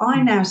 So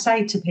I now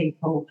say to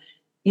people,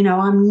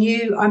 I'm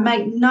new. I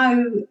make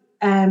no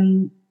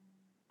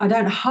I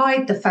don't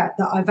hide the fact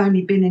that I've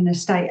only been in a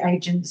estate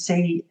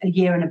agency a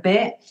year and a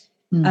bit.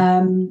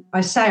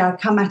 I say I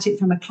come at it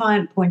from a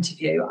client point of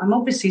view. I'm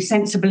obviously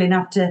sensible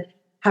enough to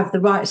have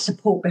the right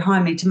support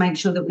behind me to make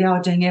sure that we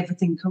are doing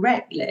everything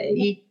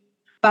correctly.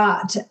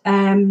 But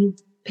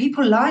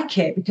people like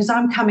it because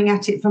I'm coming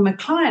at it from a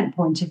client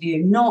point of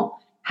view, not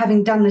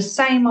having done the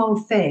same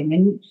old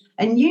thing.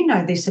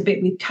 And this a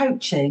bit with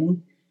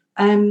coaching.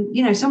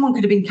 Someone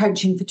could have been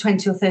coaching for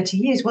 20 or 30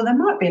 years. Well, they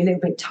might be a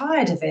little bit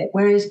tired of it.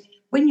 Whereas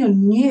when you're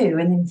new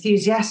and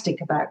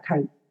enthusiastic about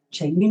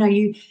coaching,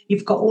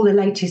 you've got all the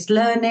latest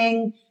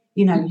learning,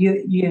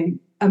 you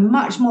are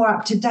much more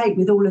up to date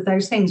with all of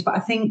those things. But I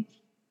think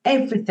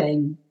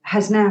everything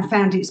has now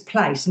found its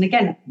place. And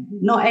again,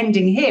 not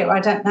ending here. I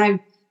don't know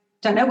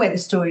where the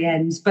story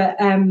ends, but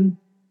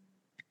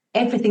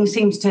everything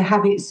seems to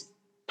have its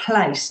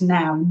place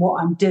now in what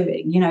I'm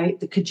doing.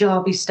 The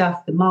Kajabi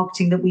stuff, the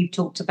marketing that we've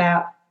talked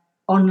about,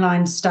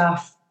 online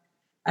stuff,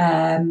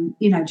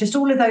 just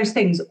all of those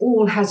things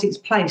all has its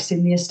place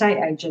in the estate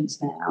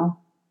agents now.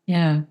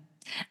 Yeah.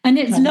 And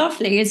it's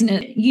lovely, isn't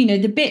it?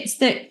 The bits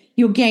that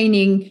you're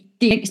gaining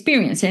the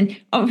experience in,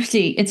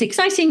 obviously it's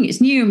exciting,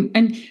 it's new,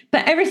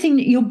 but everything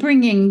that you're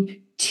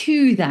bringing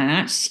to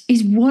that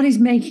is what is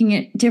making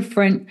it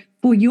different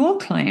for your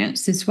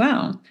clients as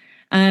well.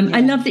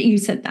 I love that you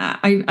said that.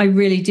 I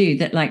really do,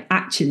 that like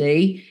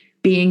actually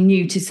being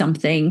new to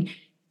something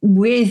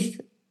with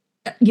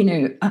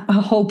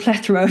a whole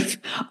plethora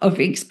of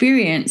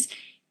experience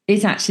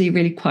is actually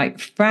really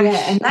quite fresh.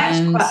 Yeah, and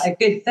that's quite a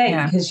good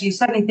thing, because you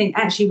suddenly think,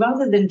 actually,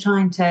 rather than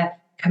trying to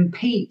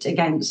compete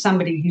against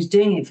somebody who's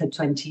doing it for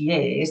 20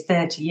 years,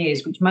 30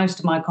 years, which most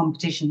of my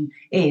competition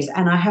is,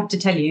 and I have to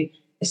tell you,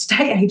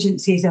 estate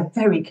agency is a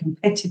very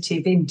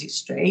competitive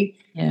industry.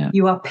 Yeah.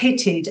 You are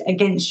pitted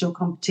against your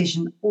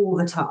competition all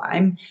the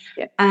time.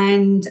 Yeah.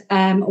 And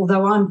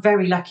although I'm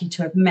very lucky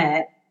to have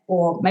met,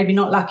 or maybe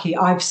not lucky,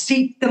 I've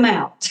seeked them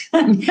out.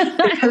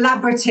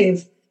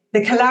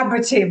 the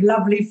collaborative,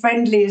 lovely,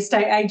 friendly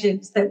estate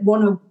agents that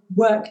want to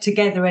work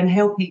together and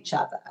help each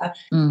other.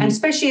 And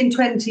especially in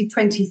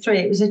 2023,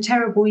 it was a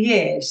terrible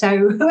year.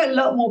 So a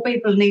lot more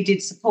people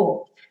needed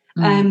support,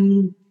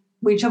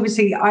 which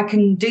obviously I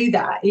can do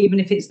that, even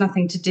if it's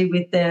nothing to do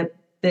with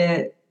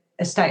the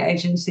estate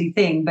agency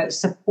thing, but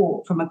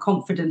support from a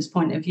confidence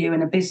point of view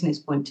and a business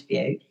point of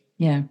view.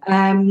 Yeah.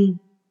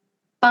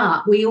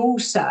 But we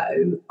also,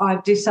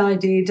 I've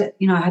decided,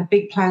 I had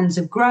big plans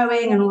of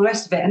growing and all the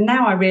rest of it. And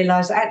now I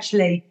realise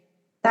actually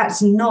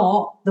that's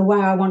not the way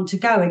I want to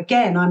go.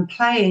 Again, I'm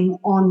playing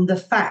on the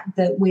fact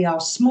that we are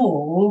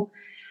small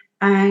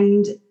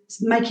and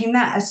making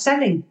that a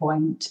selling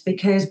point,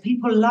 because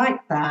people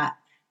like that.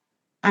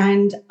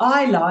 And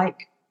I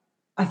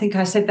think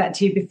I said that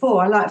to you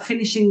before, I like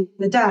finishing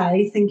the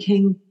day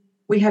thinking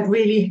we had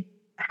really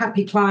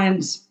happy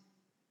clients.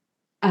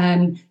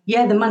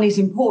 The money's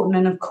important,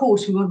 and of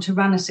course we want to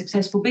run a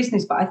successful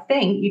business, but I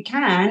think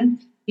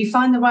you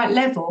find the right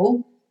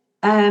level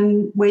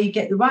where you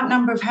get the right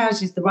number of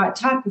houses, the right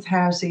type of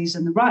houses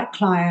and the right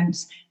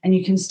clients, and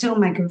you can still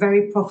make a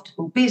very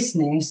profitable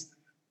business,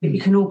 but you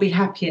can all be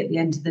happy at the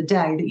end of the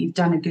day that you've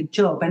done a good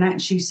job. And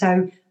actually,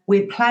 so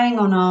we're playing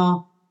on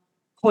our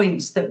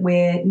points that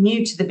we're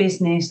new to the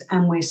business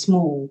and we're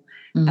small,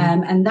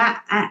 and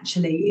that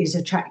actually is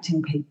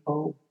attracting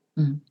people.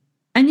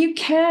 And you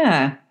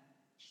care.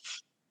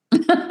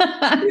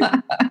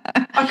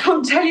 I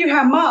can't tell you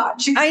how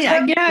much.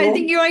 I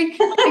think you're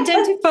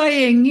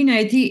identifying,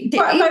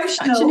 it's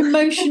such an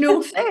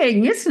emotional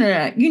thing, isn't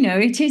it?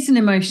 It is an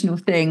emotional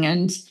thing,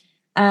 and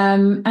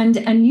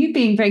you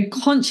being very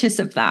conscious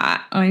of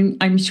that,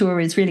 I'm sure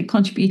is really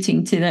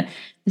contributing to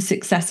the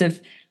success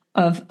of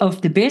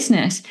the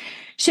business.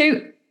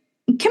 So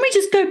can we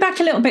just go back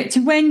a little bit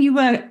to when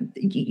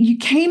you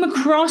came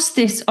across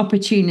this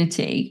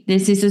opportunity?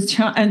 This is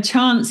a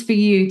chance for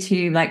you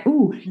to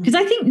because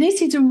I think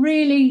this is a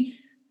really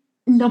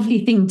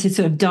lovely thing to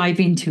sort of dive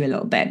into a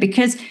little bit,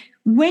 because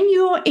when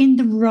you're in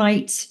the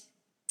right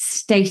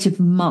state of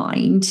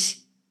mind,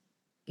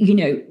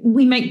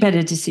 we make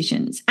better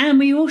decisions, and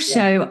we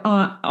also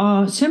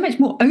are so much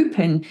more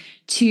open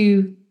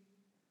to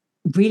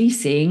really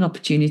seeing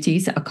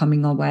opportunities that are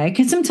coming our way.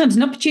 Because sometimes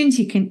an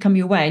opportunity can come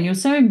your way and you're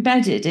so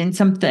embedded in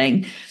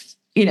something,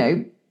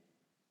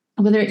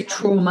 whether it's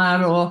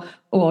trauma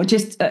or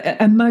just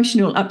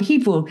emotional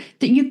upheaval,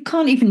 that you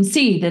can't even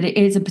see that it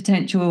is a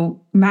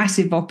potential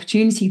massive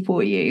opportunity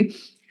for you.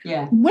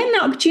 Yeah. When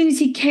that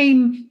opportunity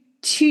came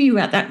to you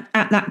at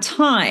that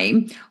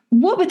time,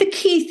 what were the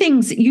key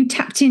things that you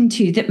tapped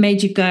into that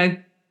made you go,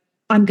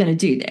 I'm going to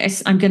do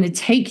this, I'm going to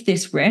take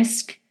this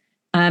risk,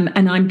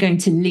 and I'm going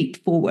to leap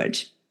forward?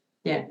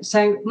 Yeah.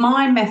 So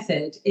my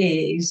method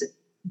is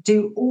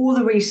do all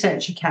the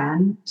research you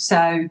can.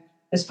 So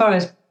as far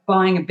as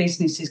buying a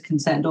business is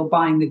concerned, or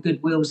buying the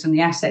goodwills and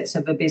the assets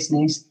of a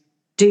business,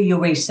 do your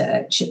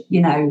research. I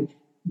know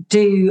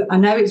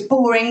it's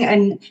boring,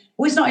 and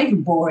it's not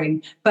even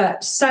boring,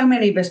 but so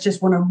many of us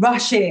just want to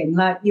rush in,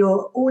 like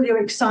all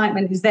your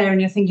excitement is there and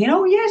you're thinking,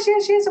 oh yes,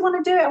 I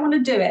want to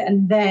do it,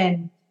 and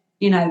then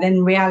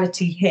then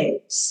reality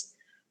hits.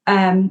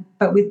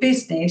 But with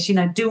business,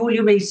 do all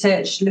your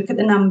research, look at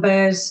the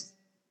numbers,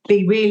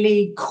 be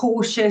really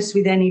cautious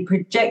with any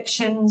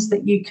projections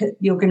that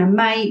you're going to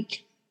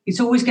make. It's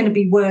always going to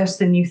be worse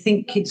than you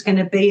think it's going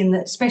to be, and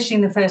especially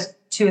in the first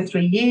 2 or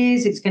 3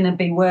 years, it's going to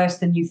be worse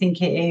than you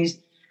think it is.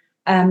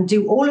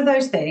 Do all of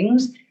those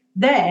things.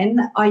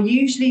 Then I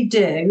usually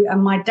do,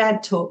 and my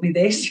dad taught me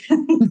this.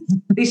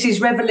 This is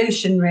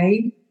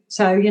revolutionary.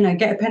 So,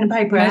 get a pen and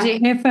paper out. Heard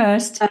it here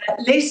first.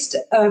 List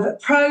of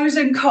pros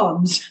and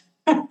cons.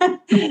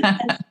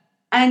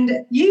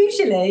 And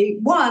usually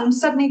one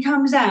suddenly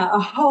comes out a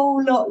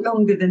whole lot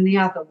longer than the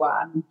other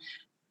one.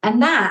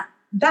 And that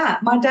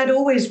my dad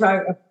always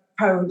wrote a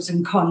pros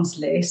and cons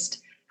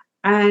list,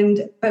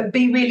 but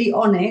be really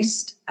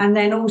honest, and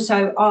then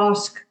also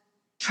ask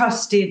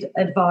trusted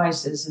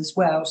advisors as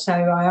well. So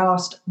I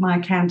asked my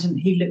accountant,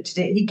 he looked at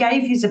it, he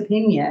gave his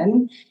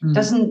opinion.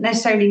 Doesn't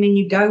necessarily mean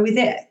you go with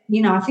it.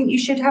 I think you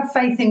should have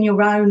faith in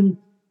your own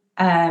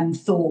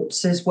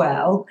thoughts as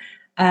well.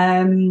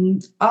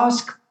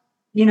 Ask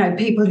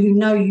people who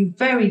know you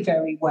very,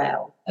 very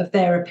well of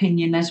their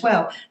opinion as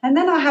well. And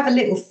then I have a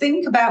little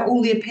think about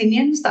all the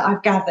opinions that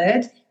I've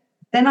gathered.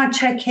 Then I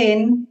check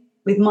in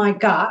with my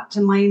gut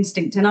and my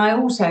instinct. And I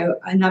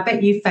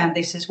bet you found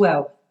this as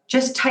well,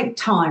 just take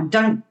time.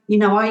 Don't,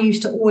 I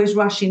used to always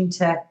rush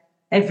into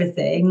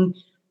everything.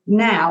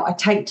 Now I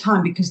take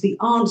time, because the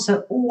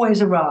answer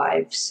always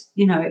arrives.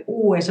 It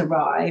always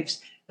arrives.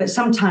 But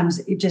sometimes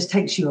it just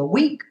takes you a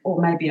week or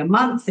maybe a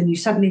month, and you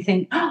suddenly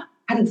think, I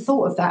hadn't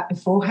thought of that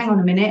before. Hang on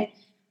a minute.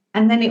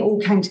 And then it all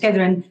came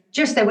together, and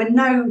just there were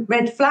no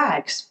red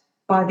flags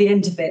by the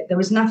end of it. There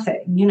was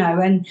nothing,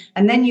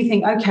 and then you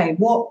think, okay,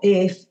 what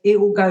if it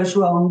all goes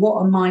wrong? What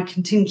are my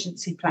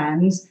contingency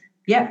plans?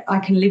 Yep, I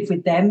can live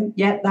with them.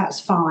 Yep, that's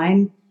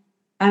fine.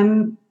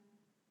 And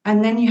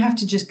then you have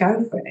to just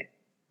go for it.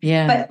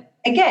 Yeah. But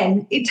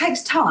again, it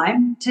takes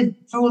time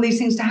for all these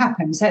things to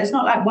happen. So it's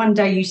not like one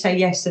day you say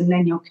yes and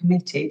then you're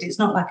committed. It's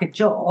not like a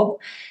job.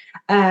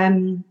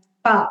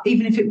 But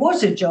even if it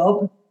was a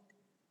job,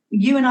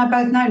 you and I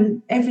both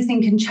know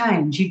everything can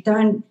change.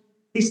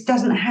 This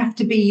doesn't have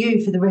to be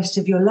you for the rest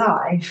of your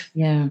life.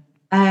 Yeah.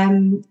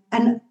 And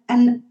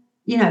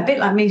a bit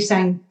like me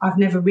saying I've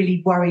never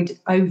really worried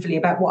overly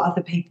about what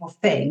other people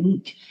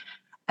think.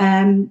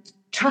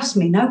 Trust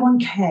me, no one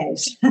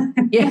cares.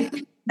 Yeah.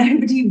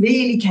 Nobody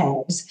really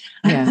cares.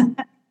 Yeah.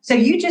 So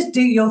you just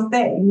do your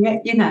thing,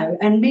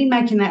 and me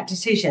making that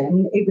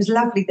decision, it was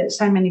lovely that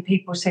so many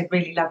people said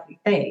really lovely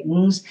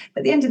things.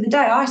 But at the end of the day,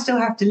 I still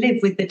have to live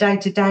with the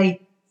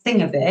day-to-day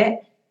thing of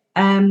it.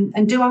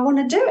 And do I want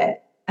to do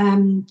it?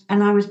 And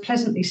I was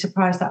pleasantly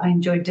surprised that I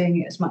enjoyed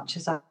doing it as much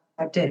as I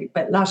do.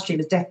 But last year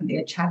was definitely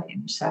a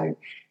challenge. So,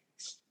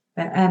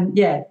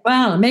 yeah.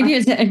 Well, maybe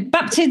it's a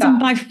baptism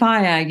by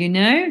fire,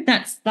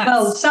 That's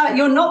Well, so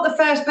you're not the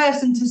first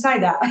person to say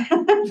that.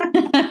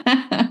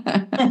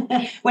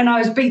 When I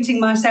was beating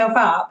myself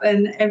up,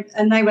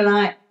 and they were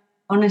like,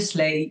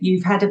 honestly,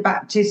 you've had a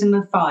baptism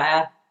of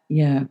fire.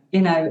 Yeah.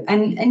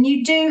 And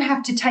you do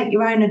have to take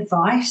your own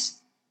advice,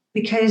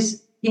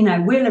 because,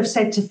 we'll have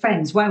said to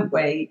friends, won't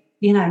we?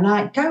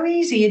 Like, go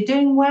easy, you're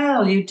doing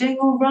well, you're doing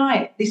all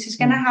right. This is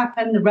going to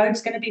happen. The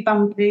road's going to be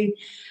bumpy.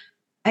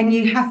 And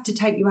you have to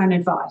take your own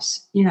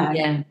advice,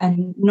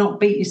 and not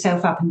beat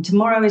yourself up. And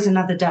tomorrow is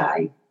another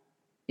day.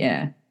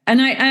 Yeah.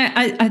 And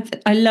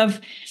I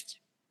love,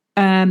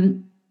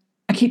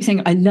 I keep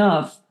saying I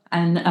love,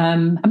 and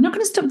I'm not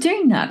going to stop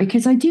doing that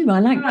because I do. I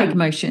like big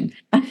emotion.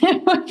 And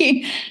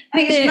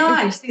it's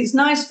nice. It's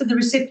nice for the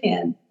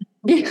recipient.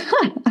 Yeah.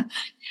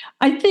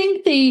 I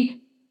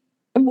think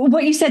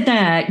what you said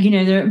there,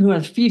 there were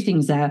a few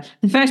things there.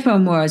 The first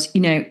one was,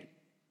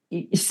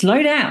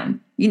 slow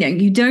down.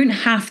 You don't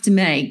have to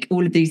make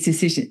all of these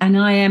decisions. And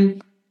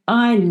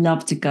I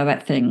love to go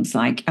at things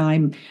like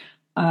I'm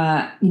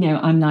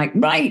like,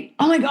 right,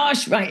 oh my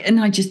gosh, right. And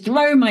I just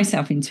throw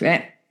myself into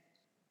it.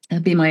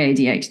 That'd be my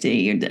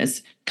ADHD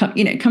that's,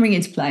 coming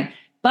into play.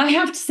 But I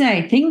have to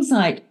say things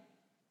like,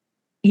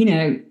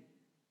 I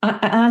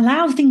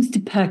allow things to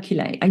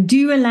percolate. I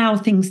do allow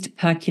things to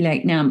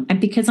percolate now.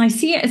 And because I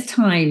see it as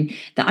time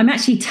that I'm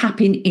actually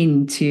tapping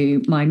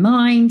into my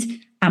mind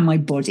and my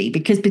body,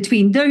 because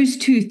between those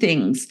two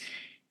things,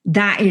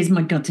 that is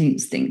my gut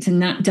instinct.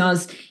 And that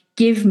does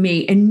give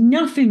me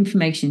enough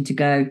information to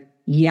go,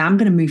 yeah, I'm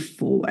going to move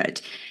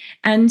forward.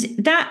 And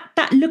that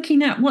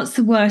looking at what's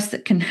the worst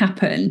that can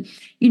happen,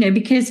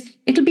 because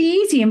it'll be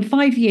easy in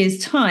 5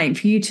 years' time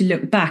for you to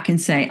look back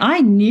and say,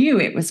 I knew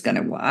it was going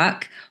to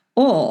work,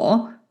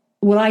 or,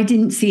 well, I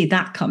didn't see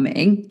that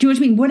coming. Do you know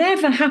what I mean?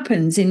 Whatever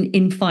happens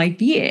in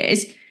 5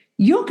 years,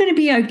 you're going to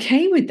be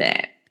okay with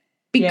it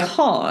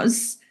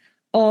because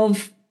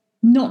of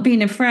not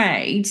being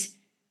afraid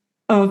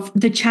of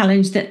the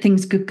challenge that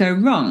things could go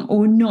wrong,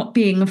 or not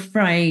being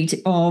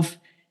afraid of,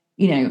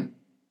 I'm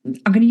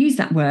going to use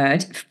that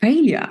word,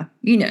 failure,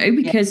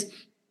 because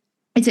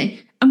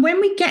and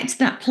when we get to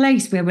that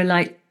place where we're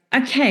like,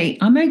 okay,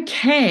 I'm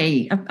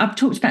okay. I've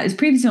talked about this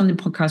previously on the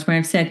podcast where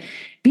I've said,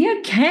 be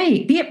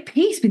okay, be at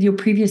peace with your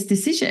previous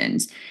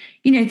decisions.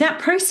 That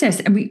process,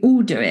 and we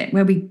all do it,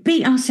 where we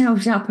beat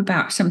ourselves up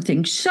about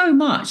something so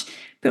much,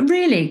 but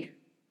really,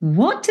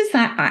 what does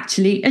that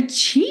actually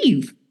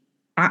achieve?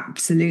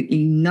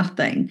 Absolutely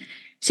nothing.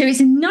 So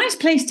it's a nice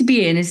place to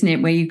be in, isn't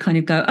it? Where you kind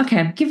of go, okay,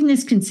 I've given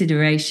this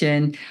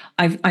consideration.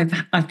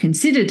 I've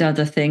considered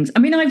other things. I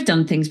mean, I've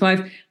done things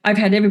where I've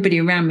had everybody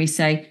around me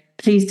say,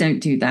 please don't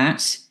do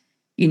that,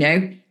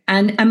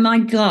 and my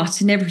gut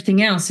and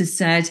everything else has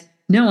said,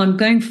 no, I'm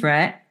going for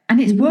it.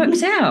 And it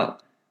works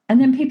out. And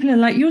then people are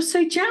like, you're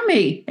so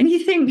jammy. And you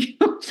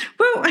think,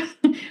 well,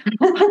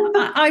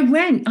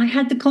 I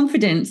had the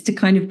confidence to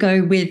kind of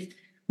go with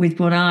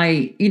what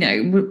I,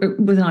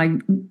 what I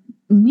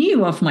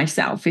knew of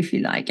myself, if you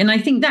like. And I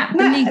think that's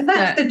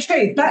the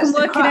truth. That's you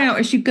can work it out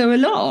as you go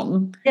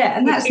along. Yeah,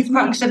 and that's the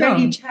crux of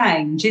any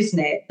change, isn't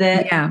it?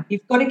 That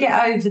you've got to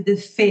get over the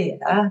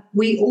fear.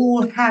 We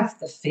all have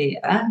the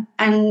fear,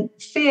 and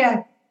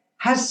fear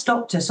has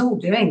stopped us all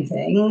doing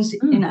things,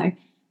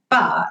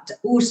 but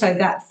also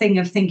that thing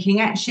of thinking,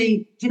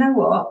 actually, do you know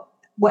what?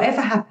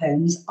 Whatever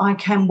happens, I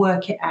can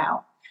work it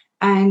out.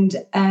 And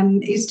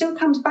it still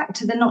comes back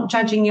to the not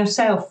judging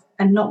yourself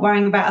and not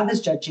worrying about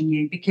others judging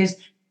you, because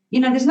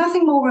there's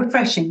nothing more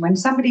refreshing when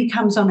somebody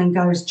comes on and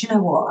goes, do you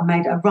know what? I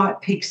made a right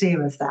pig's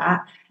ear of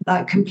that,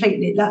 like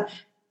completely. Like,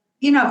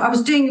 I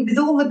was doing it with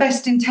all the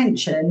best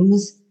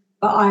intentions,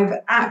 but I've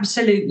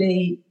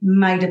absolutely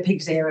made a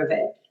pig's ear of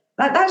it.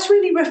 Like, that's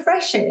really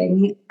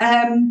refreshing.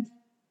 And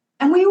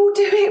we all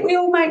do it. We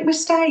all make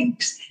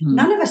mistakes.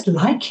 None of us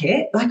like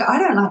it. Like, I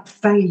don't like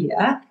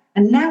failure.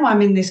 And now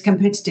I'm in this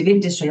competitive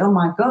industry. Oh,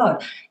 my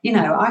God.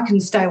 I can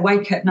stay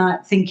awake at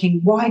night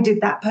thinking, why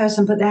did that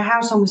person put their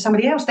house on with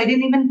somebody else? They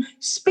didn't even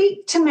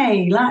speak to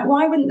me. Like,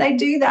 why wouldn't they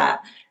do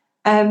that?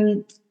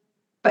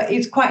 But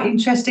it's quite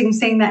interesting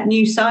seeing that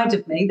new side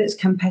of me that's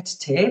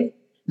competitive,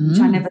 which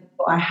I never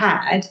thought I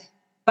had.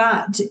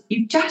 But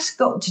you've just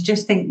got to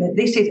just think that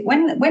this is,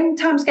 when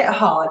times get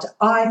hard,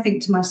 I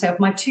think to myself,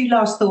 my two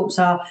last thoughts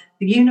are,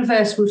 the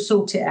universe will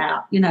sort it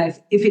out.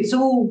 If it's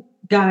all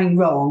going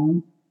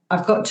wrong,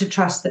 I've got to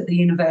trust that the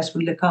universe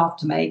will look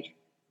after me.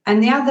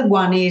 And the other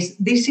one is,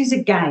 this is a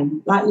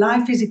game. Like,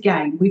 life is a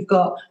game. We've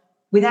got,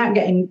 without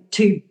getting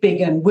too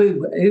big and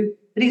woo-woo,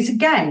 but it's a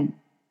game.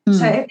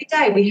 So every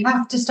day we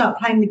have to start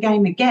playing the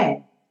game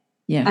again.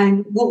 Yeah.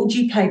 And what would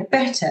you play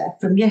better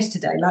from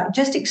yesterday? Like,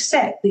 just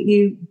accept that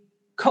you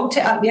cocked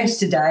it up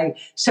yesterday.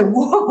 So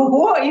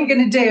what are you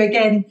going to do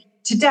again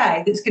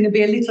today that's going to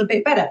be a little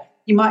bit better?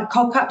 You might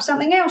cock up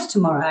something else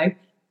tomorrow.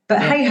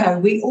 But hey-ho,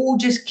 we all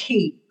just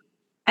keep.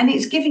 And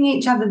it's giving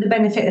each other the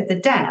benefit of the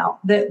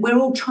doubt that we're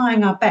all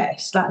trying our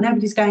best. Like,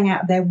 nobody's going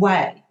out of their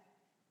way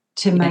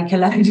to make a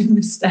load of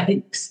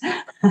mistakes.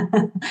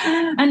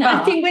 And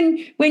I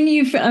think when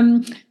you've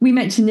we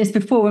mentioned this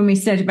before when we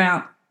said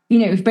about,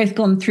 we've both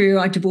gone through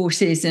our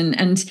divorces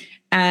and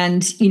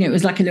it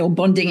was like a little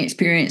bonding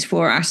experience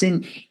for us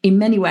in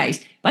many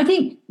ways. But I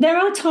think there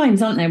are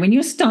times, aren't there, when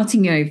you're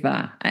starting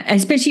over,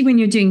 especially when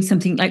you're doing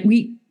something like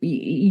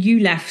you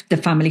left the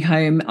family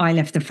home, I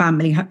left the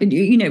family home,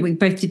 we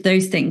both did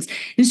those things.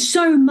 There's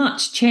so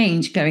much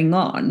change going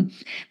on,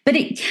 but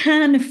it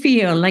can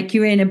feel like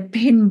you're in a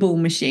pinball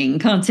machine,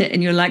 can't it?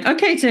 And you're like,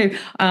 okay, so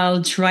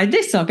I'll try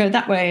this, I'll go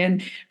that way.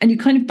 And you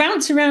kind of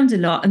bounce around a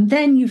lot. And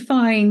then you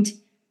find,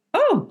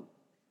 oh,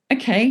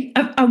 okay,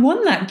 I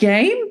won that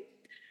game.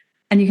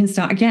 and you can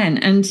start again.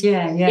 And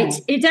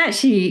it's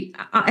actually,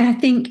 I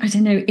think, I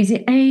don't know, is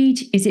it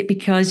age? Is it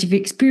because you've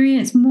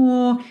experienced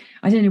more?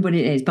 I don't know what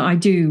it is, but I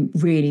do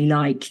really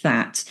like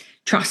that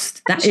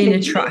trust, that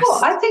inner trust. You know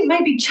what? I think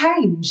maybe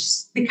change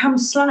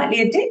becomes slightly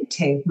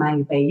addictive,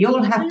 maybe.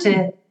 You'll have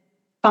to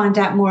find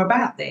out more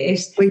about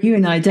this. Well, you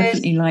and I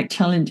definitely like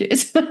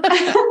challenges.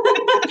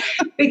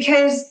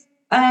 Because,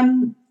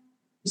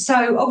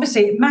 so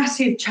obviously,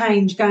 massive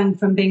change going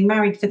from being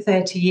married for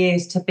 30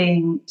 years to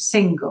being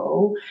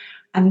single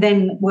and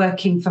then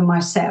working for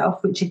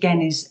myself, which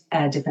again is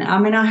different. I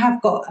mean, I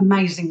have got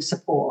amazing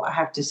support, I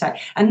have to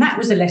say. And that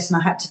was a lesson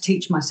I had to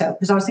teach myself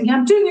because I was thinking,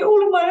 I'm doing it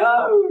all on my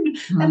own.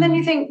 And then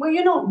you think, well,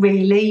 you're not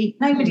really.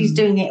 Nobody's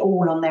doing it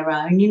all on their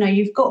own. You know,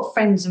 you've got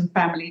friends and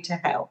family to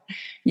help.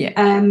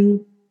 Yeah.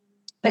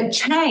 But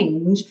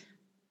change,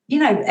 you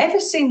know,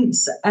 ever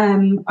since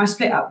I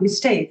split up with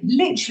Steve,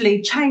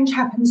 literally change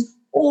happens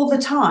all the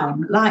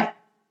time. Like,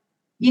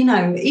 you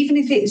know, even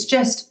if it's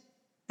just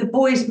the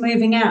boys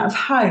moving out of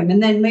home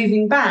and then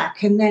moving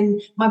back, and then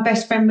my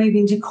best friend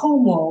moving to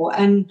Cornwall,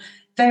 and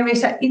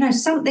various, you know,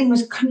 something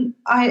was,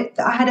 I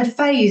had a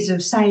phase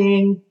of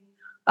saying,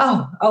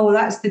 oh,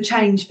 that's the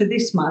change for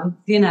this month,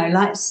 you know,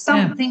 like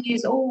something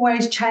is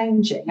always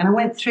changing. And I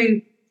went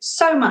through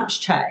so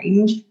much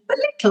change, but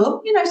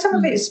little, you know, some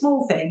of it's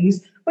small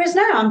things. Whereas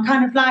now I'm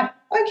kind of like,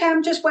 okay,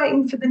 I'm just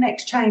waiting for the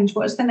next change.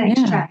 What's the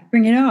next change?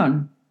 Bring it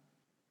on.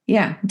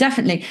 Yeah,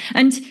 definitely.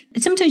 And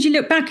sometimes you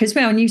look back as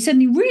well and you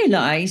suddenly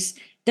realize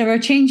there are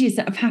changes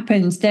that have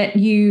happened that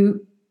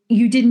you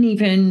didn't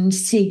even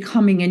see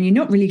coming, and you're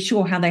not really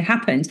sure how they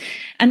happened.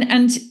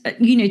 And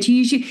you know, to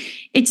use you,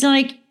 it's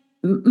like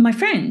my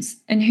friends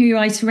and who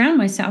I surround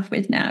myself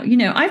with now. You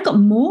know, I've got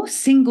more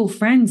single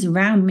friends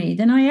around me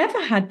than I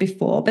ever had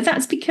before, but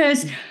that's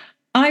because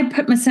I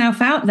put myself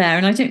out there.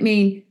 And I don't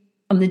mean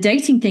on the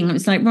dating thing.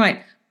 It's like,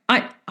 right,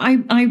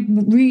 I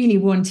really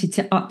wanted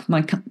to up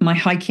my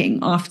hiking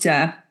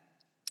after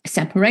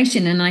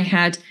separation, and I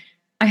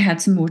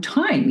had some more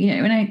time, you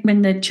know.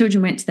 When the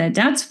children went to their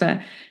dads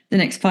for the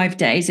next 5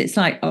 days, it's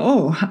like,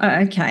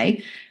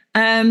 okay.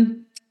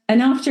 And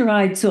after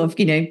I'd sort of,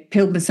 you know,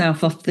 peeled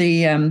myself off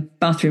the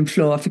bathroom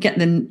floor, I forget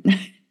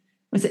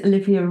was it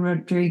Olivia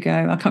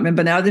Rodrigo? I can't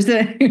remember now. There's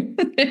a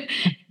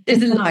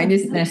line,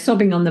 isn't there?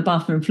 Sobbing on the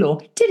bathroom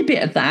floor. Did a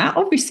bit of that,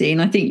 obviously,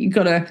 and I think you've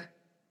got to,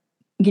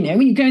 you know,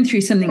 when you're going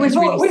through something that's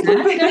really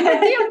sad,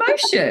 the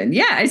emotion.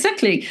 Yeah,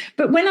 exactly.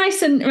 But when I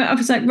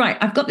was like, right,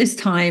 I've got this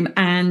time,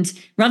 and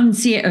rather than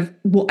see it of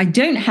what I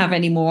don't have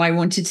anymore, I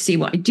wanted to see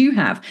what I do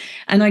have.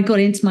 And I got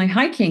into my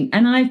hiking,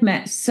 and I've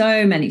met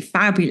so many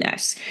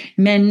fabulous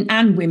men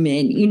and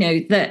women, you know,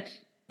 that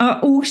are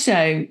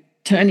also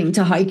turning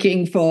to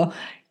hiking for,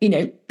 you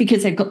know,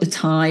 because they've got the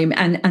time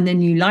and their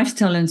new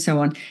lifestyle and so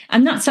on.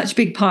 And that's such a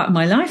big part of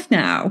my life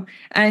now.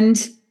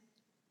 And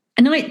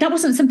that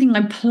wasn't something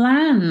I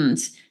planned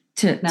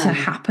to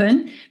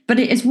happen, but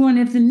it is one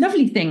of the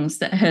lovely things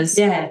that has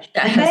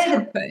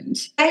happened.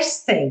 The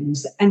best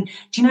things. And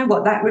do you know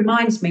what? That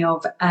reminds me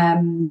of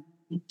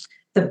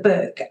the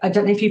book. I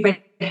don't know if you've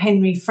read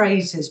Henry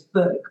Fraser's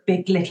book,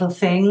 Big Little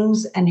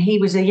Things. And he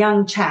was a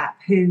young chap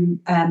who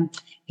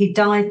he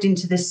dived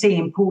into the sea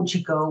in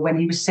Portugal when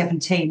he was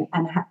 17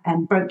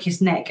 and broke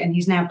his neck. And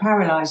he's now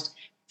paralysed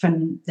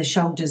from the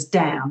shoulders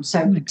down.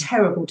 So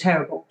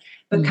terrible,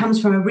 but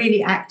comes from a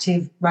really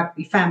active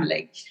rugby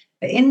family.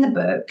 But in the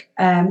book,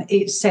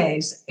 it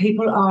says,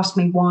 people ask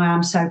me why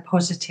I'm so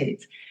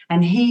positive.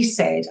 And he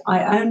said,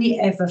 I only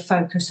ever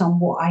focus on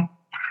what I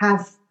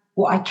have,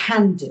 what I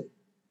can do,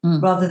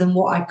 rather than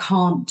what I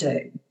can't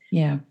do.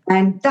 Yeah.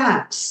 And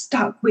that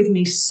stuck with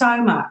me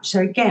so much. So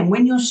again,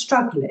 when you're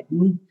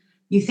struggling,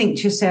 you think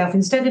to yourself,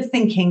 instead of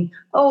thinking,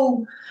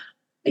 oh,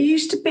 I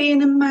used to be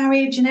in a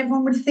marriage and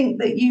everyone would think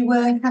that you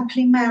were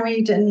happily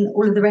married and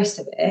all of the rest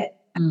of it.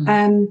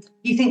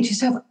 You think to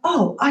yourself,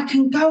 oh, I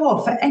can go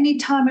off at any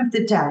time of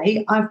the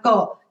day. I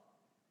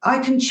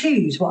can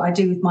choose what I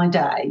do with my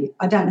day.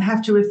 I don't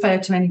have to refer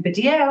to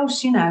anybody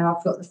else. You know,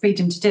 I've got the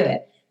freedom to do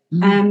it.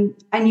 And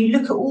you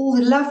look at all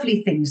the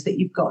lovely things that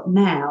you've got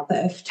now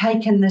that have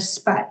taken the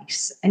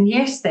space. And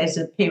yes, there's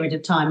a period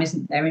of time,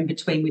 isn't there, in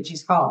between, which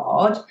is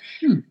hard.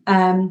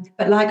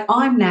 But like,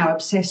 I'm now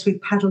obsessed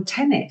with paddle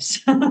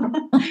tennis.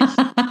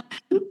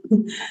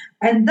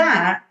 And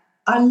that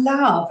I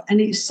love, and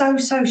it's so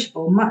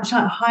sociable, much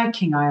like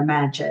hiking, I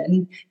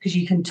imagine, because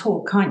you can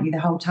talk, can't you, the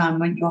whole time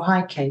when you're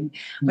hiking.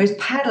 Whereas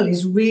paddle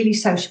is really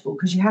sociable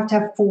because you have to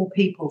have 4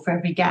 people for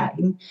every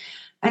game.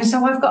 And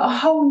so I've got a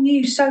whole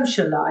new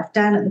social life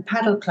down at the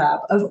paddle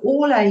club of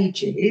all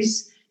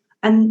ages.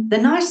 And the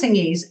nice thing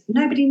is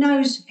nobody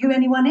knows who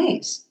anyone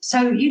is.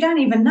 So you don't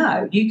even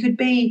know. You could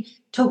be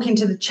talking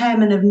to the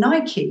chairman of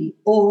Nike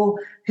or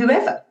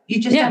whoever.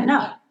 You just don't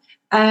know.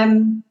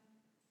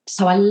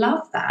 So I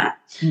love that.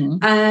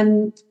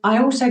 I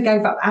also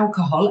gave up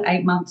alcohol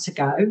 8 months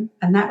ago,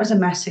 and that was a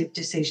massive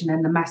decision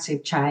and a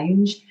massive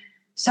change.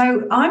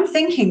 So I'm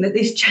thinking that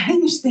this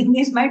change thing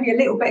is maybe a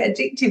little bit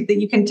addictive, that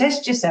you can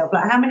test yourself.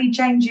 Like, how many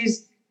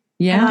changes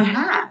can I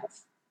have?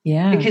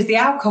 Yeah. Because the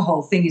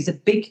alcohol thing is a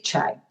big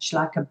change,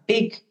 like a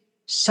big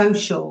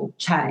social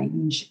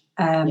change,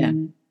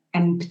 and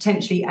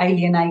potentially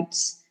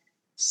alienates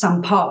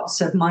some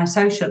parts of my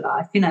social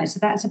life, so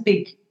that's a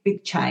big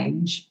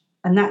change.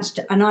 And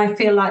I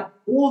feel like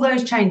all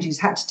those changes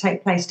had to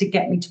take place to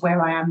get me to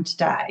where I am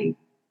today.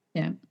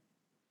 Yeah.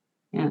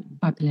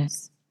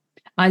 Fabulous.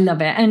 I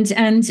love it.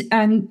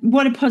 And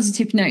what a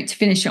positive note to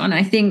finish on.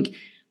 I think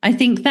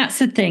that's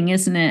the thing,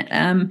 isn't it?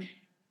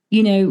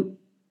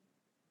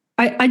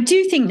 I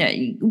do think that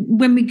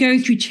when we go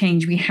through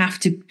change, we have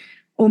to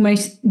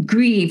almost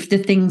grieve the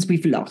things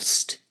we've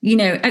lost,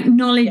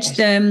 acknowledge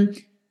them,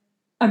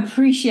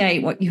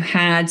 appreciate what you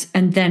had,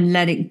 and then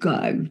let it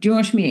go. Do you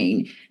know what I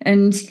mean?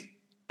 And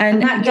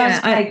that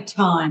does take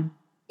time.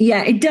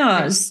 Yeah, it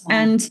does.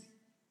 And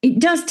it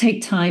does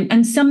take time.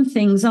 And some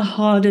things are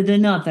harder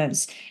than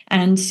others.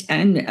 And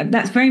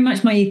that's very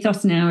much my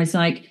ethos now, is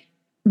like,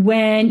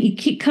 when you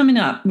keep coming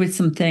up with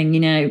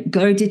something,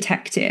 go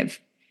detective.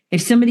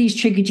 If somebody's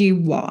triggered you,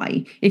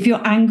 why? If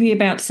you're angry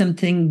about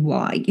something,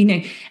 why?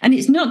 And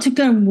it's not to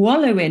go and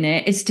wallow in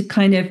it. It's to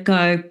kind of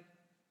go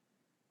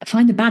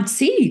find the bad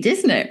seed,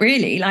 isn't it?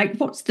 Really? Like,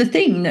 what's the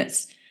thing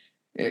that's,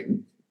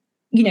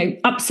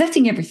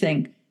 upsetting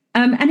everything?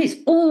 And it's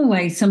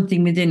always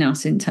something within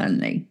us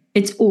internally.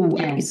 It's always.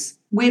 Yes.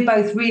 We're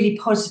both really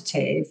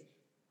positive,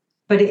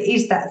 but it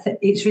is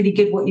it's really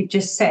good what you've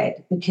just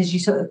said, because you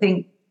sort of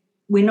think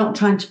we're not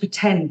trying to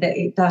pretend that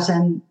it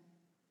doesn't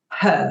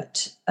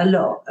hurt a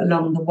lot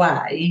along the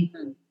way.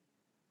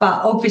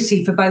 But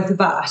obviously for both of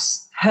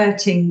us,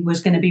 hurting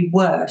was going to be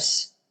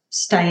worse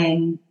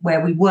staying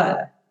where we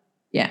were.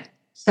 Yeah.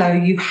 So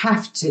you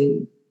have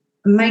to,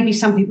 maybe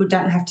some people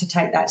don't have to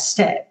take that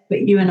step,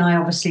 but you and I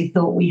obviously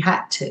thought we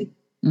had to.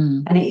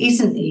 And it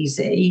isn't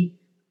easy.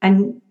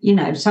 And,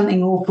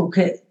 something awful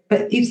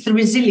but it's the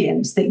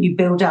resilience that you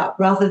build up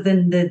rather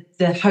than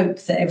the hope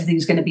that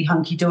everything's going to be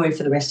hunky-dory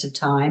for the rest of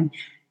time.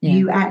 Yeah.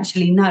 You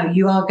actually know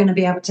you are going to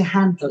be able to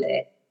handle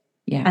it.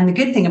 Yeah. And the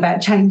good thing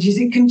about change is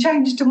it can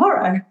change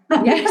tomorrow.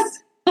 Yes.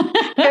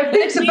 If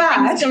things are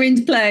bad, things come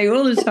into play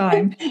all the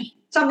time.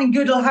 Something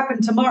good will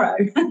happen tomorrow.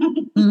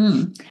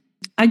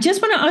 I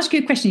just want to ask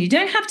you a question. You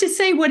don't have to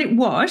say what it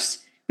was.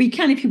 Well, you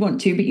can if you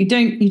want to, but you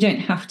don't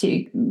have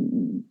to.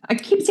 I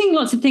keep seeing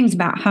lots of things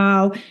about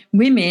how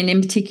women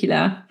in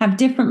particular have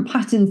different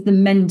patterns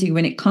than men do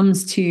when it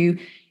comes to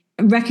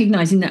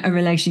recognizing that a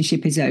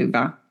relationship is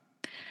over.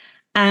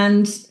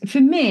 And for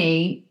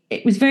me,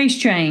 it was very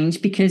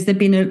strange because there'd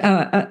been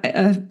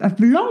a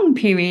long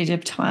period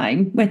of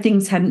time where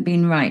things hadn't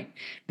been right.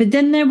 But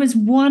then there was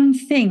one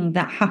thing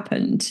that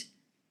happened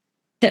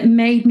that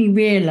made me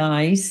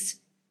realize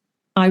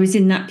I was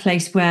in that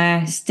place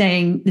where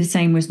staying the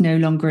same was no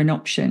longer an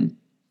option.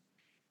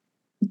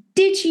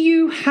 Did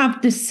you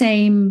have the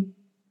same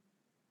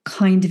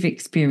kind of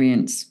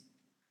experience?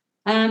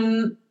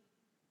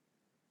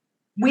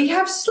 We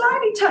have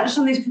slightly touched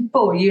on this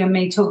before, you and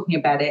me talking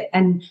about it.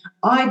 And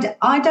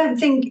I don't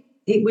think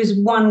it was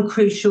one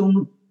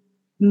crucial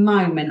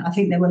moment. I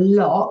think there were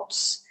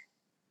lots.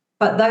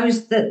 But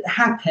those that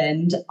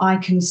happened, I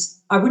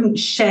wouldn't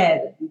share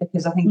them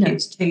because I think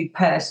it's too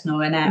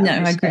personal and out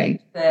of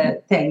respect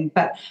the thing.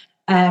 But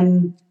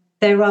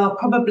there are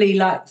probably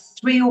like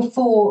 3 or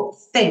 4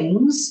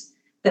 things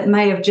that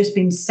may have just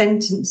been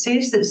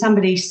sentences that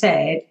somebody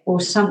said or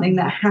something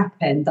that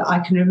happened that I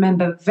can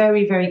remember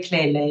very, very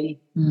clearly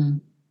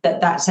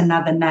that's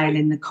another nail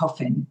in the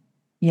coffin.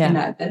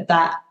 Yeah.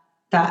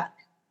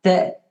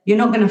 That you're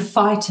not going to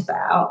fight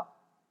about,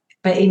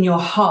 but in your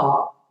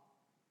heart,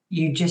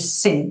 you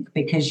just sink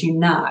because you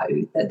know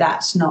that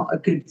that's not a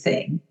good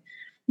thing.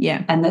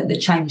 Yeah. And that the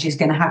change is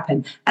going to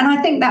happen. And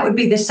I think that would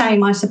be the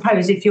same, I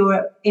suppose, if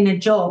you're in a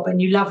job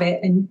and you love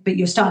it, but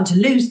you're starting to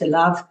lose the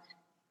love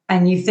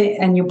and you think,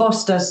 and your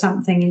boss does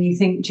something and you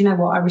think, do you know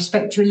what, I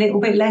respect you a little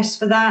bit less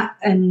for that.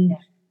 And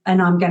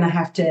I'm going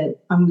to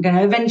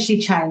eventually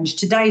change.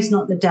 Today's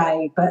not the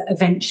day, but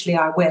eventually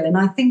I will. And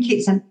I think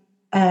it's an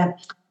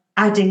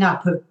adding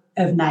up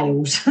of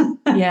nails.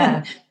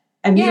 Yeah.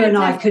 And you and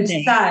I could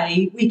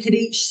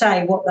each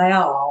say what they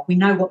are. We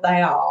know what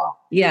they are.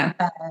 Yeah.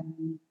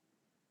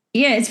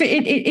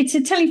 It's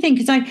a telling thing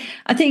because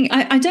I think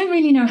I don't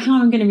really know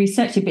how I'm going to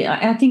research it, but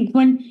I think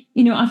when,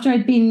 after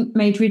I'd been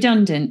made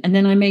redundant and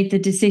then I made the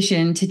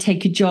decision to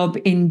take a job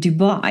in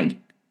Dubai,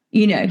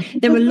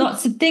 there were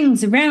lots of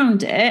things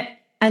around it.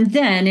 And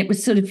then it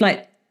was sort of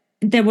like,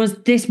 there was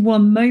this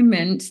one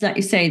moment, like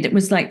you say, that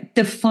was like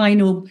the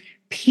final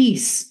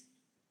piece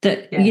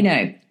that,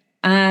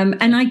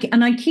 and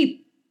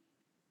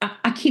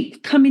I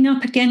keep coming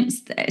up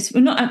against this.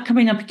 Well, not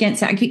coming up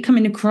against it. I keep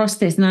coming across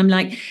this, and I'm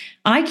like,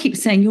 I keep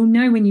saying, "You'll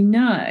know when you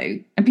know,"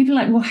 and people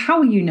are like, "Well, how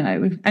will you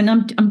know?" And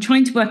I'm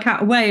trying to work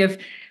out a way of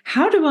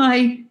how do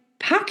I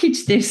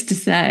package this to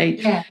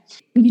say,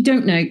 you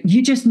don't know,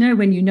 you just know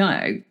when you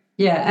know.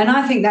 Yeah, and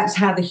I think that's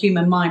how the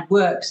human mind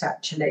works.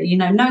 Actually,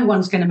 no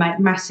one's going to make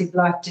massive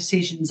life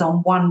decisions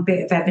on one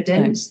bit of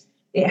evidence.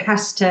 No. It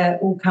has to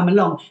all come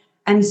along,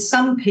 and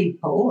some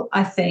people,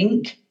 I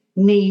think,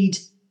 need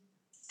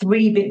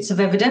 3 bits of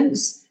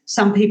evidence.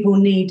 some people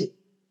need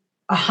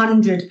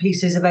 100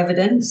 pieces of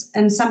evidence,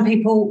 and some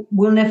people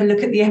will never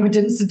look at the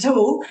evidence at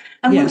all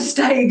and will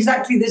stay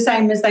exactly the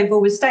same as they've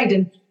always stayed.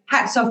 And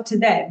hats off to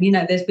them. You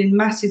know, there's been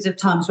masses of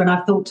times when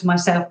I've thought to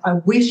myself, I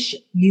wish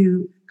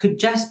you could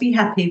just be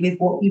happy with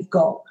what you've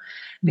got,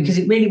 because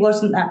it really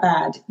wasn't that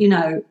bad. You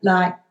know,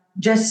 like,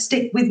 just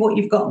stick with what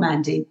you've got,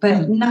 Mandy.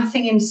 But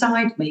nothing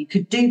inside me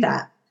could do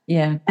that.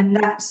 Yeah. And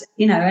that's,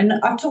 you know, and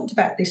I've talked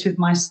about this with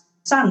my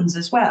sons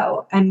as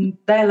well. And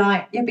they're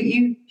like, yeah, but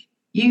you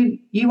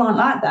aren't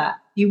like that.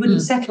 You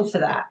wouldn't settle for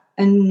that.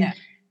 And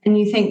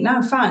you think,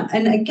 no, fine.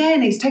 And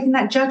again, it's taking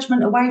that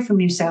judgment away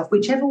from yourself,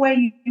 whichever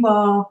way you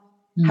are,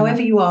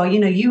 however you are. You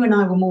know, you and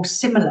I were more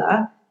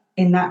similar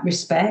in that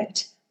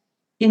respect.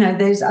 You know,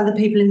 there's other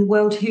people in the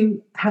world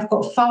who have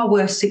got far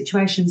worse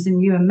situations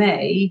than you and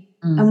me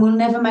and will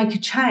never make a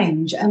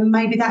change. And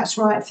maybe that's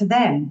right for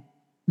them.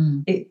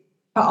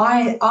 But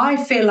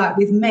I feel like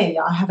with me,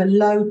 I have a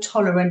low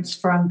tolerance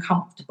for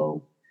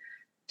uncomfortable.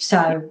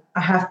 So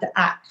I have to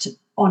act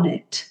on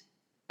it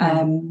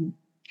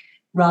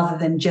rather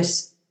than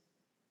just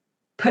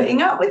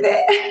putting up with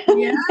it.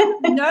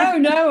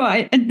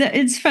 No,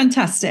 it's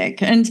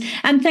fantastic. And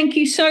thank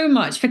you so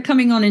much for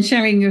coming on and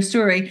sharing your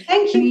story.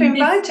 Thank you for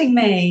inviting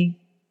me.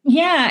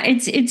 Yeah,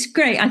 it's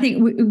great. I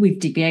think we've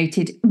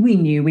debated. We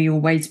knew we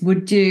always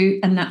would do,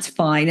 and that's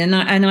fine. And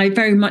I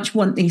very much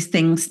want these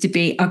things to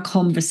be a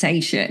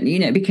conversation, you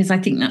know, because I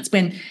think that's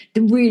when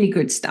the really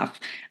good stuff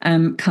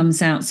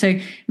comes out. So,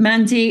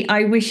 Mandy,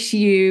 I wish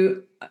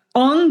you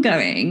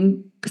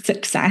ongoing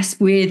success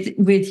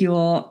with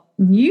your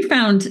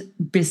newfound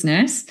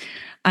business.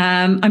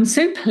 I'm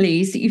so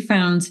pleased that you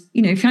found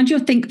your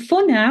thing.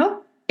 For now,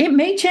 it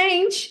may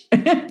change.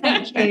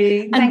 Thank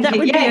you. And that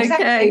would be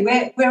exactly.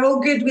 okay. We're all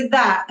good with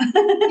that.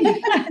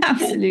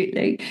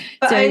 Absolutely.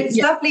 But so, it's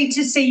lovely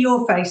to see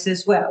your face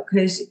as well,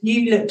 because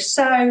you look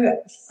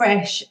so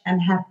fresh and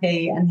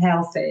happy and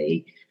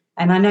healthy.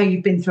 And I know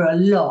you've been through a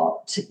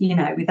lot, you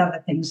know, with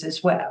other things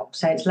as well.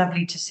 So it's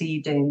lovely to see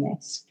you doing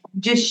this. It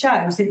just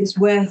shows that it's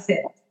worth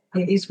it.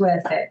 It is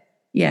worth it.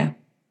 Yeah,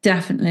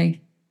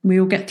 definitely. We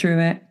all get through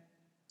it.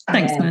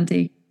 Thanks,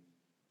 Mandy.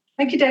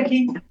 Thank you,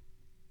 Decky.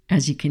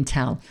 As you can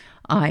tell,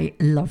 I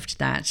loved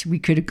that. We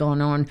could have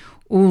gone on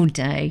all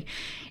day.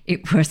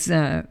 It was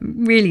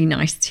really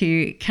nice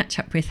to catch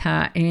up with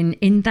her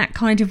in that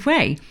kind of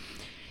way.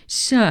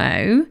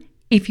 So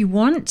if you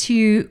want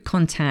to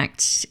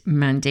contact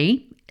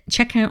Mandy,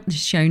 check out the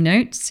show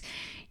notes.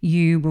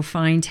 You will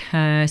find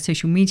her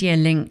social media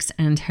links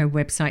and her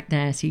website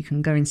there, so you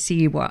can go and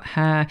see what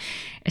her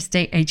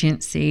estate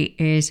agency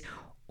is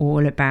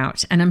all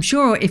about. And I'm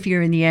sure if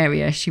you're in the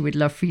area, she would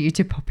love for you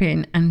to pop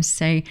in and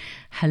say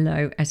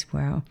hello as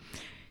well.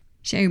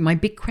 So my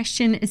big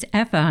question as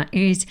ever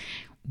is,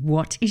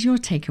 what is your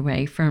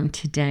takeaway from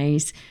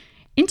today's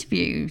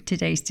interview,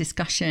 today's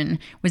discussion?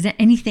 Was there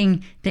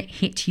anything that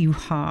hit you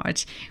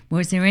hard?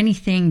 Was there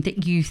anything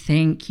that you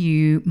think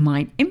you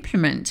might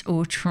implement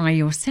or try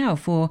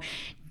yourself, or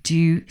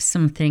do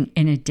something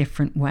in a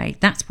different way?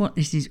 That's what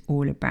this is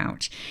all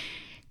about.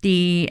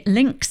 The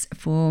links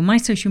for my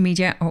social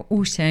media are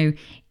also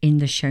in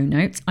the show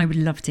notes. I would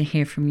love to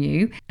hear from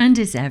you. And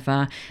as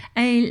ever,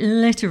 a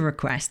little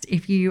request.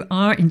 If you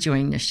are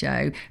enjoying the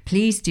show,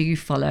 please do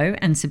follow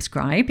and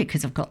subscribe,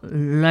 because I've got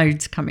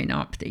loads coming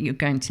up that you're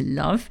going to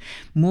love.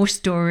 More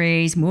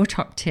stories, more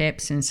top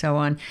tips and so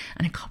on.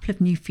 And a couple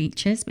of new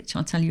features, which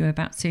I'll tell you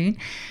about soon.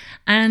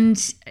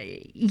 And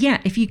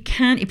if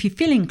you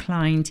feel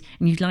inclined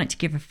and you'd like to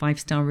give a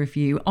 5-star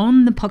review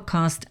on the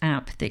podcast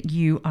app that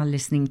you are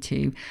listening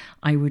to,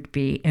 I would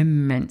be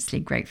immensely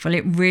grateful.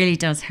 It really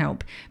does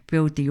help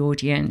build the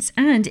audience,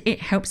 and it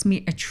helps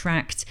me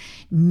attract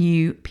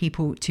new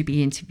people to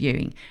be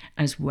interviewing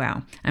as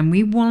well. And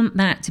we want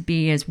that to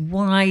be as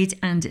wide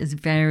and as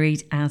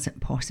varied as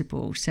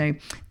possible. So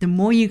the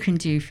more you can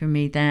do for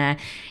me there,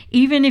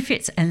 even if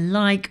it's a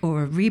like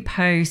or a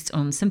repost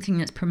on something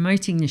that's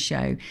promoting the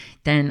show,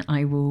 then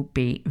I will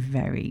be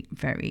very,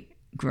 very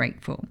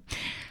grateful.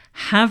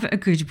 Have a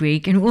good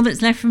week. And all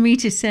that's left for me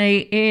to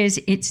say is,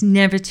 it's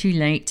never too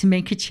late to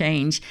make a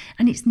change,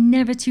 and it's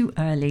never too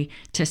early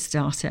to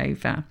start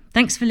over.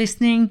 Thanks for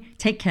listening.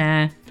 Take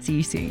care. See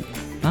you soon.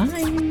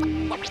 Bye.